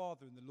God our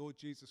Father and the Lord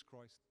Jesus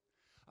Christ.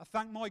 I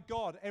thank my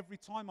God every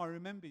time I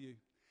remember you.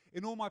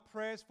 In all my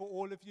prayers for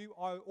all of you,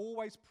 I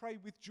always pray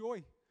with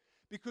joy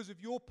because of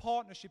your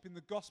partnership in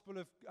the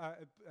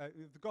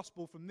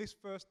gospel from this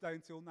first day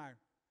until now.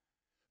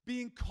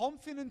 Being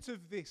confident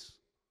of this,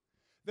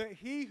 that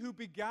he who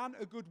began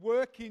a good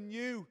work in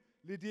you,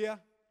 Lydia,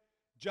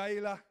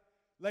 jailer,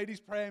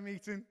 ladies' prayer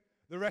meeting,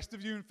 the rest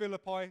of you in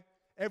Philippi,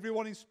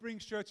 everyone in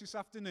Springs Church this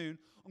afternoon,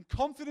 I'm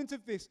confident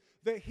of this,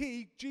 that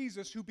he,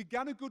 Jesus, who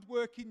began a good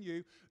work in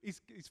you,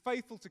 is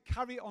faithful to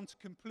carry it on to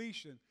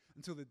completion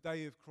until the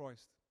day of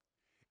Christ.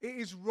 It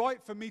is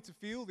right for me to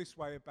feel this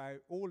way about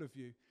all of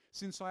you,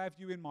 since I have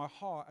you in my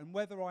heart, and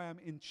whether I am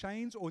in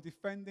chains or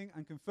defending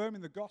and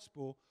confirming the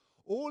gospel,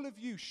 all of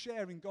you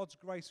share in God's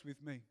grace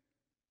with me.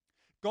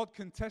 God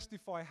can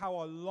testify how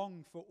I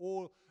long for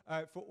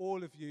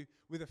all of you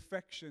with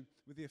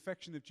the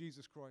affection of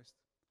Jesus Christ.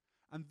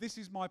 And this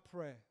is my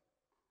prayer,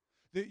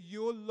 that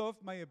your love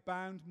may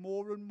abound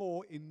more and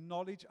more in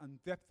knowledge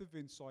and depth of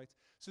insight,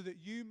 so that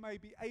you may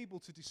be able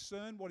to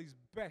discern what is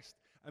best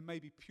and may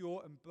be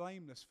pure and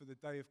blameless for the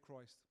day of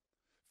Christ,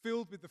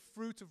 filled with the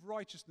fruit of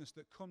righteousness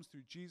that comes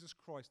through Jesus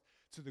Christ,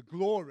 to the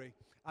glory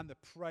and the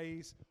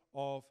praise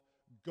of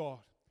God.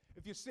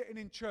 If you're sitting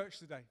in church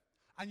today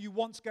and you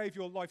once gave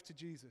your life to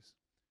Jesus,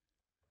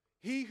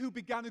 he who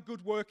began a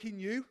good work in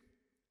you,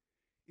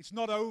 it's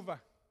not over.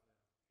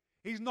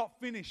 He's not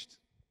finished.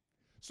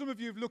 Some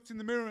of you have looked in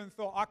the mirror and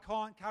thought, I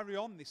can't carry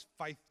on this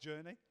faith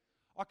journey.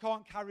 I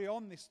can't carry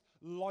on this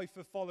life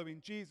of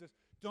following Jesus.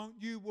 Don't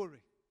you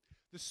worry.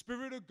 The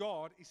Spirit of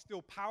God is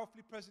still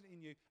powerfully present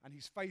in you, and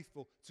he's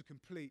faithful to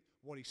complete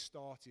what he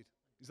started.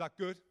 Is that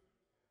good?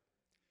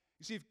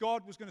 You see, if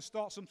God was going to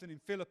start something in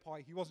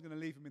Philippi, he wasn't going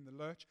to leave him in the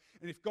lurch.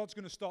 And if God's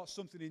going to start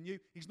something in you,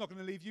 he's not going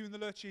to leave you in the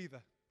lurch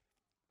either.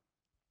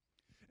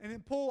 And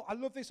in Paul, I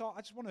love this. I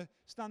just want to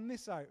stand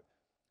this out.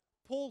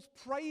 Paul's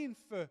praying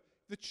for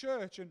the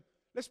church, and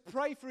let's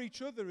pray for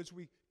each other as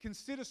we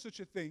consider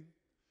such a thing,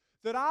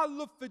 that our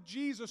love for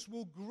Jesus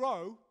will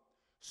grow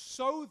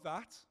so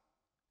that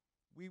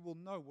we will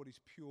know what is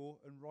pure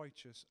and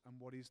righteous and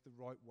what is the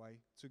right way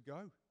to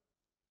go.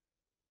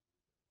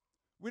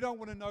 We don't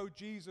want to know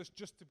Jesus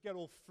just to get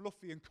all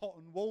fluffy and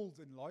cotton-wooled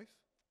in life.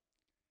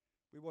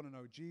 We want to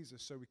know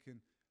Jesus so we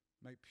can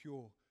make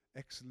pure,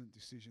 excellent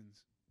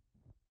decisions.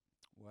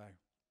 Wow.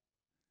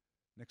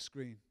 Next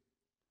screen.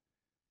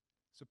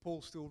 So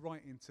Paul's still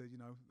writing to,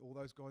 all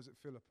those guys at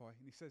Philippi.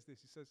 And he says this.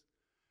 He says,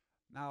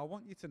 now I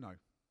want you to know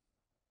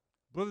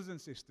brothers and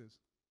sisters,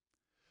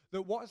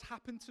 that what has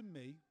happened to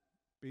me,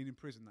 being in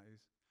prison that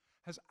is,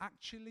 has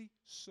actually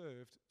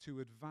served to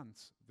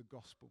advance the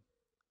gospel.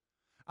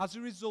 As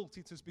a result,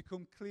 it has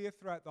become clear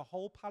throughout the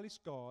whole palace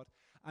guard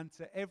and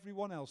to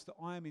everyone else that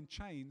I am in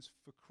chains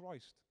for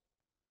Christ.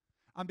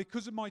 And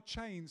because of my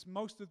chains,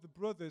 most of the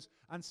brothers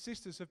and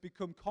sisters have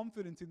become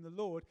confident in the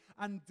Lord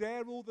and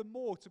dare all the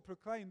more to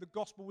proclaim the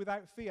gospel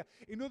without fear.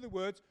 In other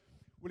words,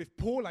 well, if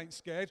Paul ain't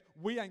scared,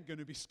 we ain't going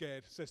to be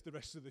scared, says the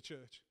rest of the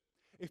church.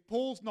 If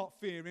Paul's not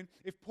fearing,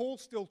 if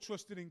Paul's still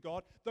trusting in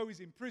God, though he's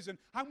in prison,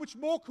 how much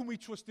more can we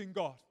trust in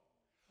God?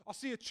 I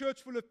see a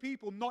church full of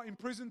people not in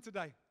prison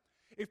today.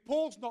 If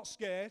Paul's not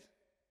scared,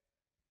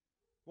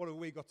 what have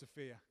we got to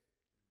fear?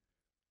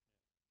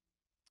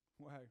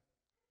 Wow.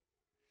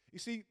 You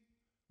see,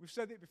 we've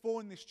said it before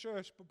in this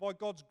church, but by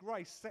God's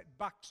grace,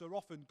 setbacks are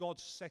often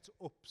God's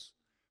set-ups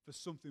for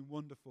something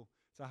wonderful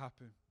to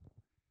happen.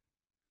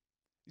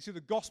 You see, the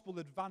gospel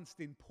advanced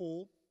in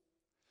Paul,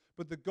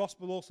 but the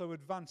gospel also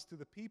advanced to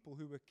the people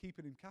who were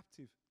keeping him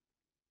captive.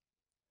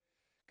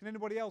 Can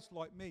anybody else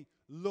like me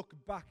look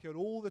back at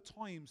all the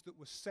times that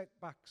were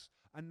setbacks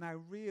and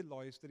now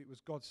realize that it was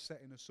God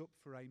setting us up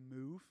for a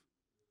move,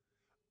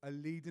 a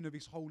leading of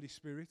his Holy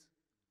Spirit,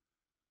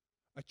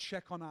 a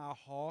check on our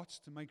hearts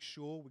to make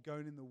sure we're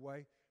going in the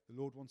way the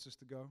Lord wants us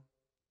to go?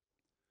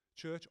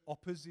 Church,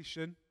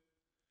 opposition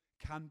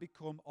can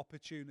become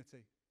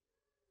opportunity.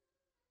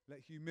 Let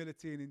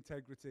humility and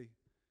integrity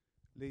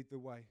lead the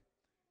way.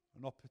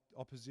 And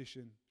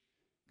opposition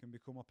can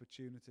become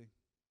opportunity.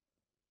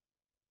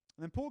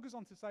 And then Paul goes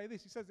on to say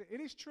this. He says that it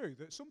is true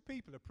that some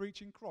people are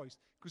preaching Christ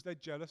because they're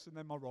jealous and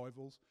they're my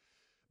rivals,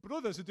 but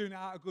others are doing it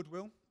out of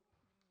goodwill.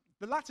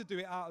 The latter do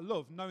it out of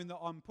love, knowing that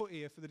I'm put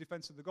here for the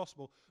defense of the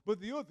gospel. But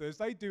the others,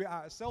 they do it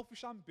out of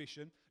selfish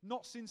ambition,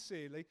 not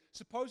sincerely,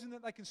 supposing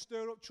that they can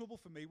stir up trouble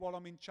for me while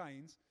I'm in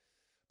chains.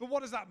 But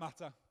what does that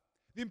matter?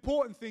 The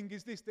important thing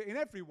is this, that in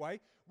every way,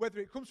 whether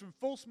it comes from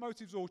false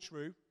motives or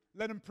true,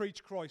 let them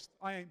preach Christ.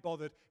 I ain't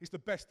bothered. It's the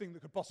best thing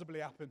that could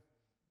possibly happen.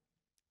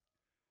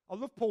 I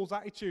love Paul's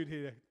attitude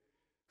here.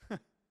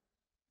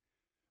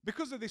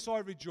 Because of this I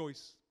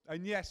rejoice,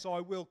 and yes, I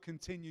will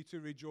continue to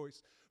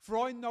rejoice. For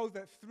I know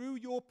that through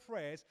your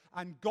prayers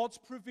and God's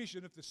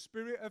provision of the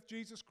Spirit of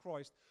Jesus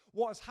Christ,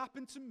 what has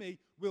happened to me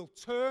will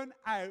turn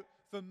out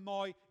for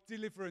my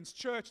deliverance.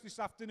 Church, this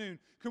afternoon,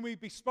 can we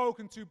be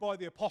spoken to by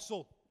the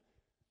apostle?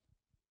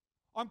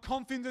 I'm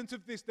confident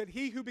of this, that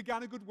he who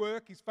began a good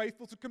work is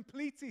faithful to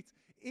complete it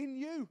in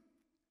you.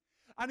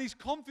 And he's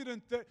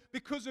confident that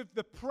because of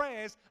the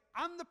prayers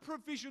and the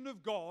provision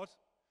of God,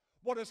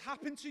 what has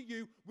happened to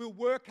you will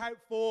work out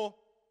for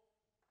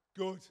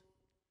good.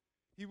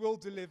 He will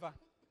deliver.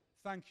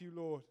 Thank you,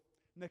 Lord.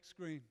 Next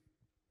screen.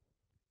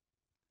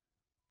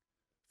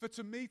 For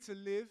to me to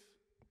live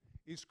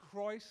is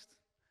Christ,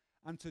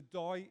 and to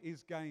die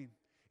is gain.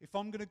 If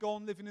I'm going to go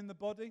on living in the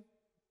body,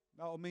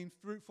 that'll mean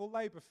fruitful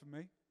labor for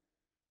me.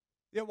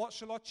 Yeah, what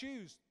shall I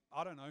choose?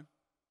 I don't know.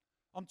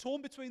 I'm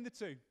torn between the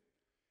two.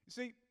 You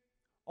see,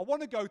 I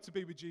want to go to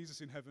be with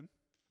Jesus in heaven,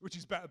 which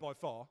is better by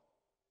far.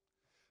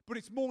 But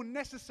it's more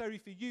necessary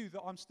for you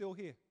that I'm still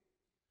here.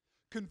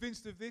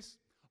 Convinced of this,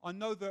 I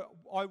know that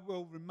I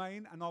will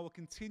remain and I will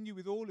continue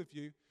with all of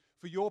you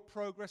for your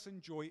progress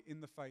and joy in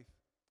the faith.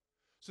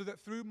 So that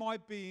through my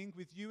being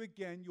with you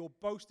again, your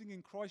boasting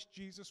in Christ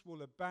Jesus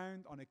will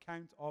abound on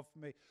account of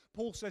me.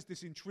 Paul says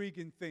this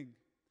intriguing thing.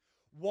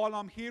 While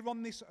I'm here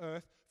on this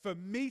earth, for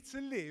me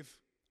to live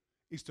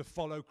is to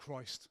follow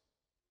Christ.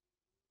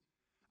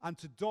 And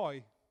to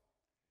die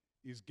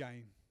is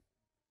gain.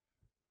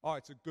 Oh,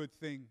 it's a good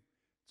thing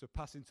to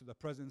pass into the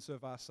presence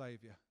of our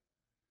Saviour.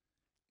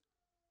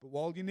 But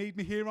while you need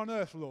me here on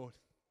earth, Lord,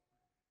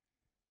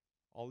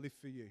 I'll live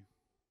for you.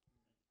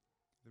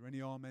 Are there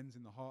any amens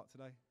in the heart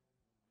today?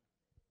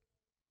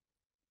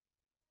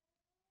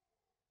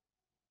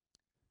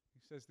 He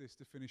says this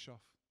to finish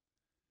off.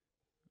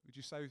 Would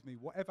you say with me,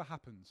 whatever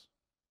happens,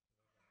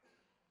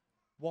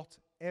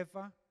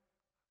 whatever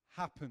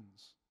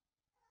happens,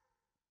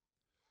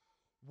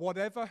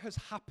 whatever has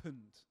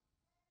happened,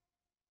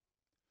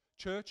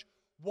 church,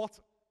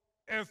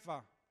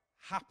 whatever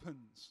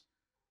happens,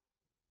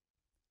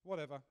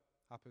 whatever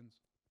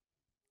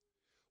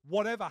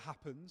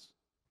happens,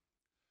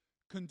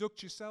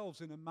 conduct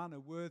yourselves in a manner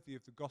worthy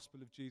of the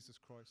gospel of Jesus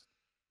Christ.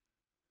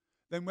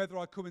 Then whether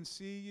I come and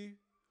see you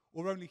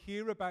or only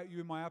hear about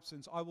you in my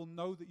absence, I will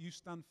know that you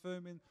stand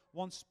firm in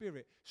one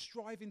spirit,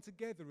 striving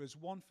together as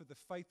one for the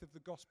faith of the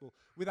gospel,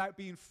 without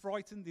being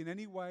frightened in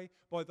any way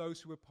by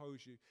those who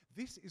oppose you.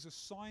 This is a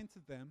sign to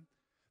them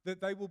that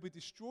they will be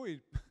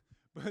destroyed,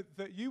 but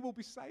that you will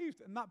be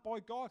saved, and that by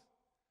God.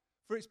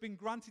 For it's been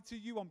granted to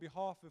you on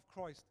behalf of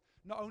Christ,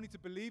 not only to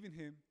believe in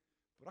him,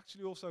 but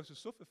actually also to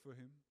suffer for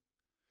him,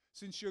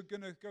 since you're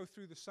going to go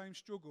through the same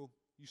struggle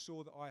you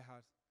saw that I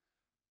had,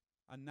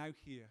 and now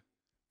hear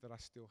that I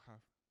still have.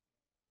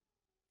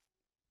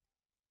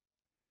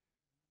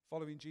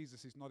 Following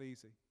Jesus is not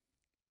easy.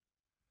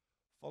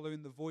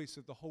 Following the voice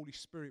of the Holy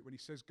Spirit when he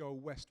says go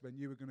west when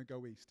you were going to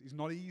go east is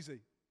not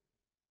easy.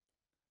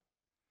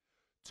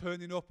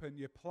 turning up and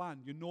your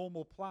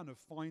normal plan of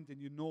finding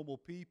your normal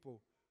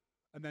people,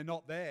 and they're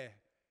not there,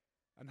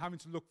 and having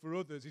to look for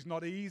others is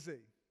not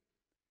easy.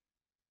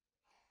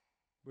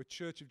 But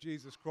Church of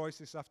Jesus Christ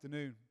this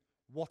afternoon,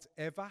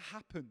 whatever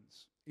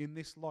happens in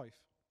this life,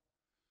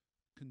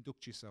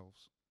 conduct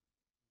yourselves.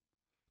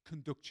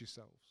 Conduct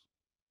yourselves.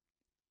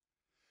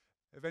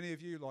 Have any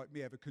of you, like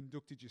me, ever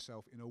conducted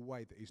yourself in a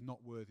way that is not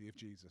worthy of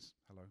Jesus?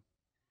 Hello?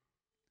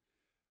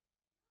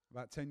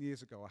 About 10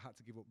 years ago, I had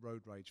to give up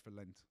road rage for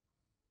Lent.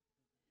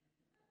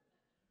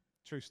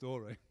 True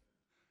story.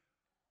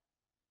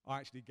 I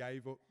actually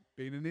gave up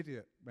being an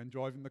idiot when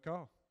driving the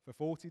car for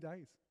 40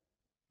 days.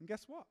 And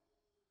guess what?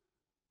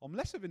 I'm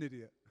less of an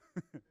idiot.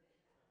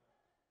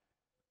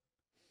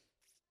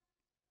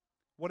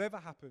 Whatever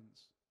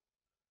happens,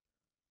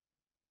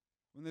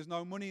 when there's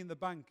no money in the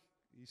bank,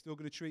 are you still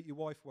going to treat your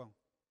wife well?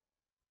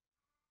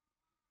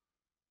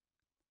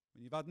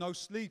 When you've had no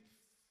sleep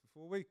for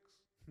 4 weeks,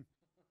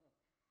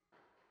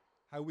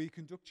 how will you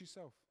conduct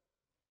yourself?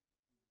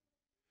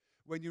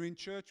 When you're in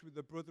church with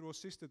a brother or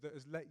sister that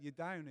has let you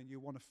down and you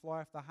want to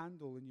fly off the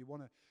handle and you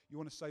want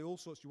to say all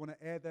sorts, you want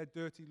to air their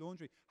dirty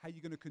laundry, how are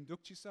you going to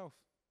conduct yourself?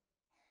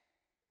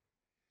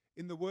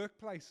 In the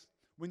workplace,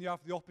 when you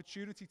have the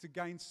opportunity to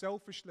gain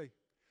selfishly,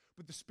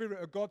 but the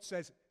Spirit of God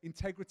says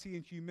integrity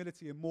and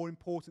humility are more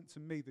important to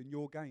me than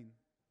your gain,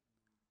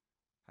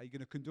 how are you going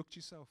to conduct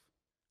yourself?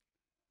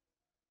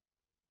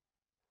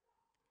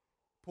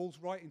 Paul's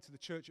writing to the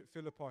church at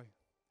Philippi.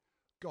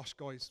 Gosh,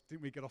 guys,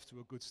 didn't we get off to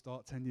a good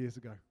start 10 years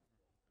ago?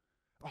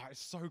 Oh,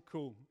 it's so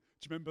cool.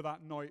 Do you remember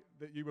that night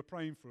that you were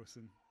praying for us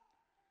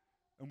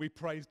and we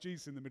praised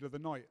Jesus in the middle of the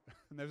night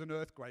and there was an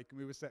earthquake and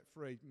we were set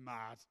free?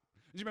 Mad.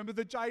 Do you remember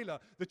the jailer,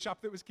 the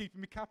chap that was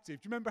keeping me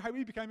captive? Do you remember how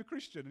he became a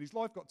Christian and his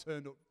life got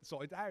turned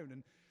upside down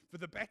and for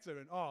the better?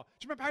 And do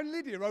you remember how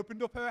Lydia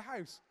opened up her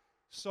house?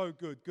 So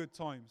good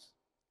times.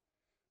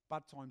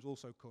 Bad times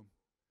also come.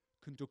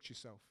 Conduct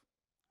yourself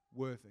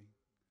worthy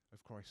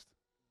of Christ.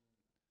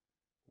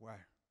 Wow.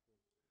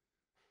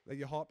 Let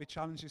your heart be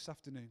challenged this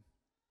afternoon.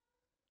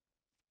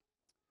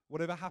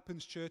 Whatever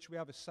happens, church, we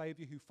have a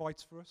Savior who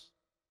fights for us.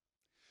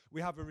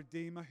 We have a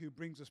Redeemer who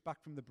brings us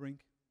back from the brink.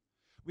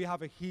 We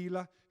have a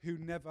healer who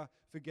never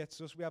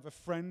forgets us. We have a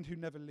friend who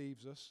never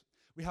leaves us.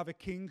 We have a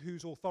King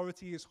whose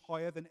authority is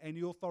higher than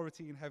any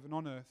authority in heaven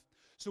on earth.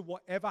 So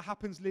whatever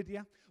happens,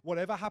 Lydia,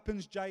 whatever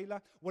happens,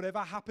 jailer, whatever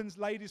happens,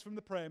 ladies from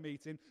the prayer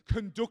meeting,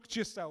 conduct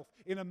yourself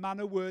in a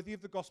manner worthy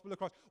of the gospel of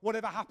Christ.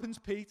 Whatever happens,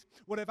 Pete,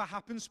 whatever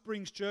happens,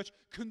 Springs Church,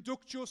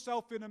 conduct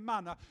yourself in a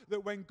manner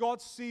that when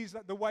God sees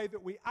that the way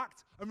that we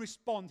act and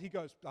respond, he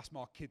goes, that's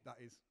my kid, that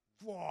is.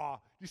 Wow.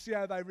 Do you see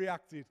how they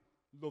reacted?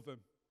 Love him.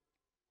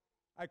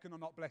 How can I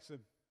not bless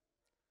him?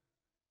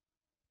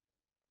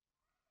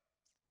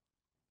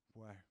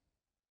 Wow. I'm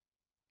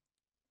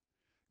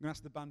going to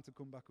ask the band to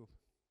come back up.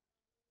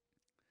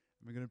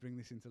 And we're going to bring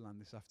this into land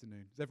this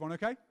afternoon. Is everyone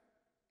okay?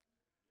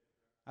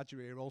 Had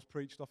your ear rolls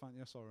preached off, aren't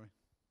you? Sorry.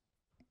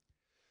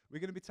 We're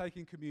going to be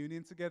taking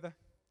communion together.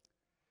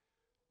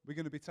 We're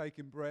going to be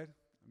taking bread,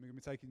 and we're going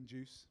to be taking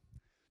juice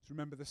to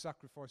remember the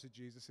sacrifice of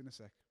Jesus in a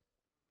sec.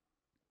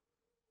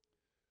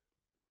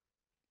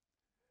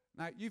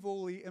 Now, you've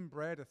all eaten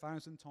bread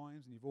 1,000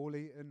 times, and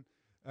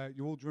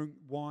you all drunk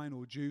wine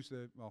or juice,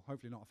 well,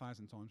 hopefully not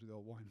 1,000 times with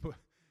all wine, but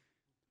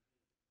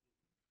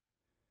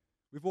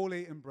we've all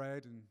eaten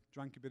bread and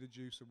drank a bit of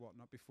juice or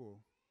whatnot before.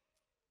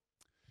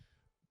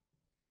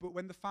 But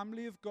when the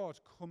family of God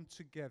come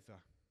together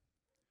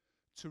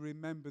to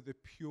remember the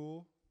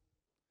pure,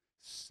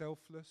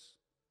 selfless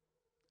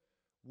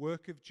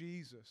work of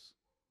Jesus,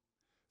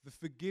 the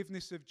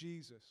forgiveness of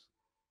Jesus,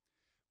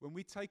 when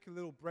we take a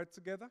little bread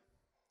together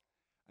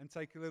and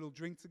take a little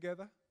drink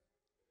together,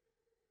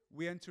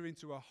 we enter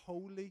into a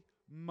holy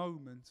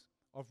moment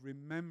of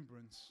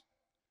remembrance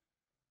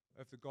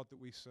of the God that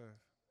we serve.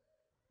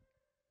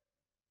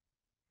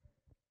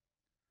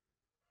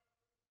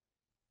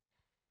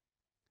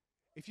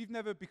 If you've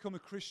never become a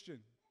Christian,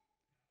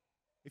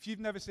 if you've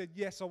never said,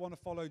 yes, I want to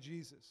follow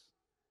Jesus,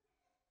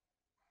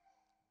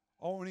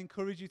 I want to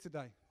encourage you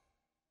today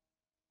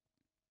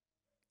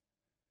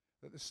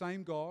that the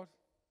same God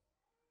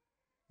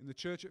in the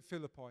church at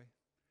Philippi,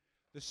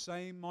 the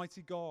same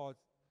mighty God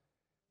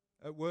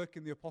at work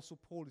in the Apostle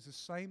Paul, is the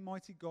same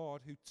mighty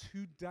God who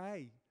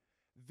today,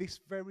 this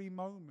very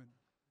moment,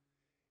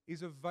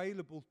 is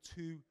available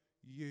to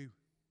you.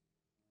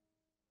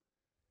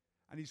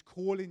 And he's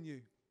calling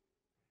you.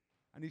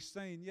 And he's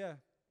saying, yeah,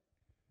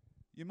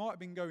 you might have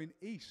been going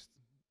east.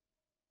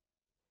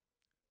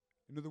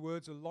 In other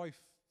words, a life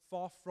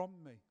far from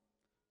me,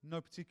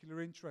 no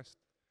particular interest.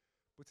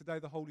 But today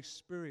the Holy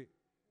Spirit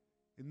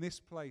in this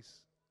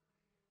place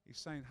is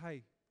saying,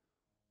 hey,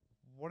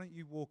 why don't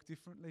you walk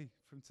differently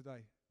from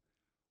today?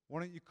 Why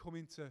don't you come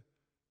into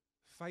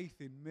faith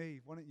in me?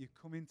 Why don't you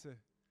come into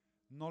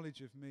knowledge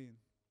of me? And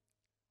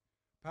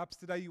perhaps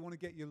today you want to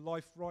get your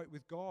life right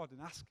with God and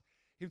ask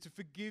him to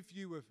forgive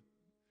you of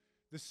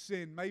the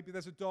sin. Maybe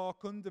there's a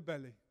dark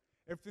underbelly.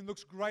 Everything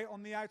looks great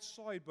on the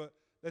outside, but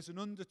there's an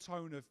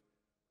undertone of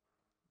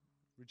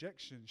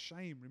rejection,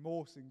 shame,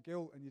 remorse, and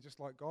guilt, and you're just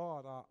like,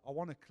 God, I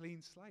want a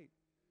clean slate.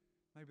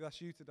 Maybe that's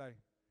you today.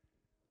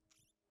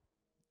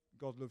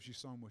 God loves you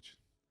so much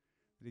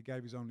that he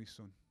gave his only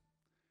Son.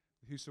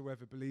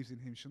 Whosoever believes in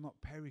him shall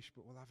not perish,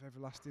 but will have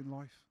everlasting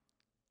life.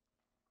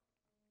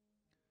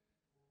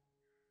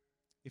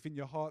 If in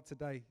your heart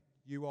today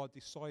you are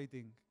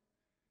deciding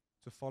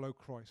to follow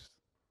Christ,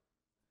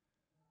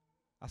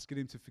 asking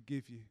him to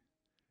forgive you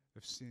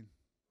of sin,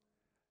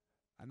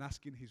 and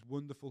asking his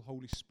wonderful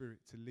Holy Spirit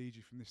to lead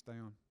you from this day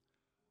on,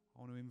 I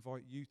want to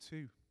invite you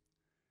too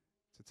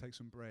to take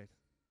some bread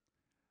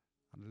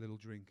and a little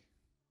drink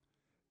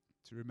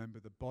to remember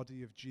the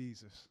body of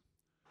Jesus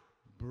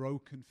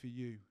broken for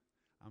you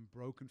and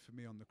broken for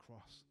me on the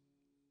cross.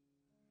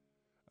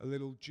 A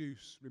little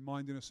juice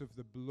reminding us of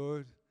the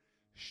blood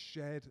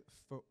shed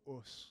for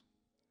us,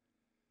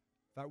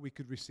 that we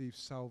could receive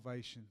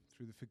salvation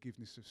through the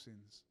forgiveness of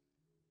sins.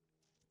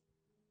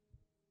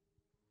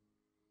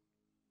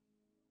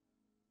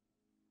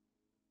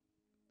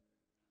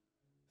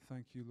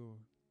 Thank you, Lord.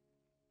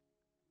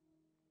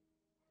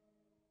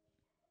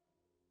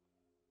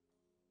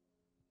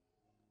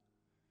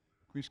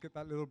 Can we just get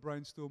that little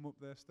brainstorm up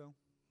there still?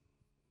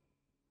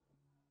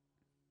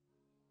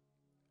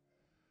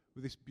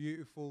 With this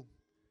beautiful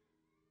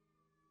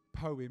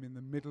poem in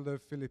the middle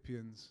of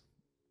Philippians.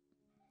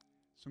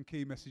 Some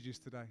key messages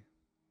today.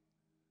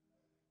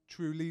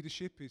 True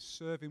leadership is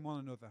serving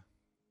one another.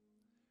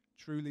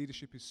 True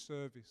leadership is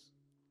service.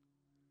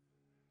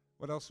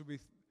 What else have we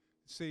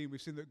seen?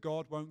 We've seen that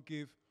God won't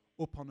give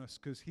up on us,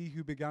 because he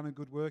who began a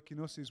good work in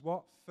us is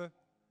what?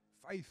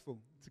 Faithful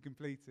to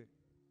complete it.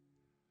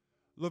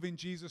 Loving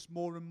Jesus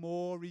more and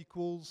more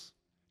equals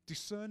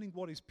discerning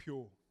what is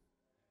pure.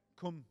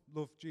 Come,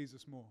 love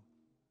Jesus more.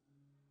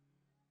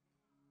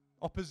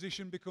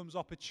 Opposition becomes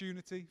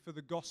opportunity for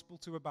the gospel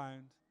to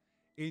abound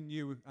in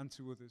you and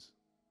to others.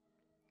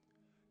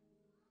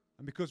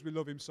 And because we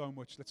love him so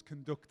much, let's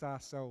conduct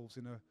ourselves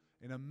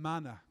in a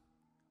manner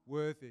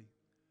worthy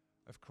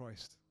of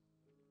Christ.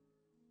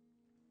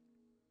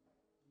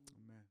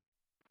 Amen.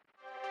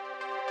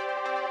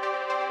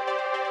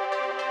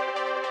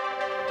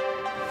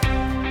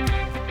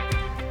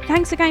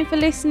 Thanks again for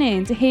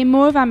listening. To hear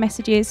more of our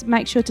messages,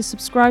 make sure to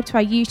subscribe to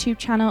our YouTube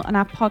channel and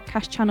our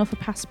podcast channel for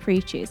past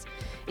preachers.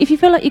 If you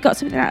feel like you got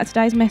something out of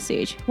today's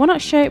message, why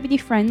not share it with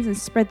your friends and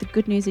spread the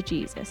good news of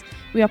Jesus?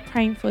 We are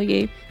praying for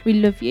you. We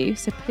love you.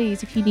 So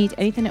please, if you need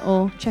anything at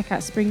all, check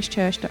out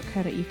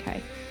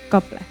springschurch.co.uk.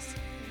 God bless.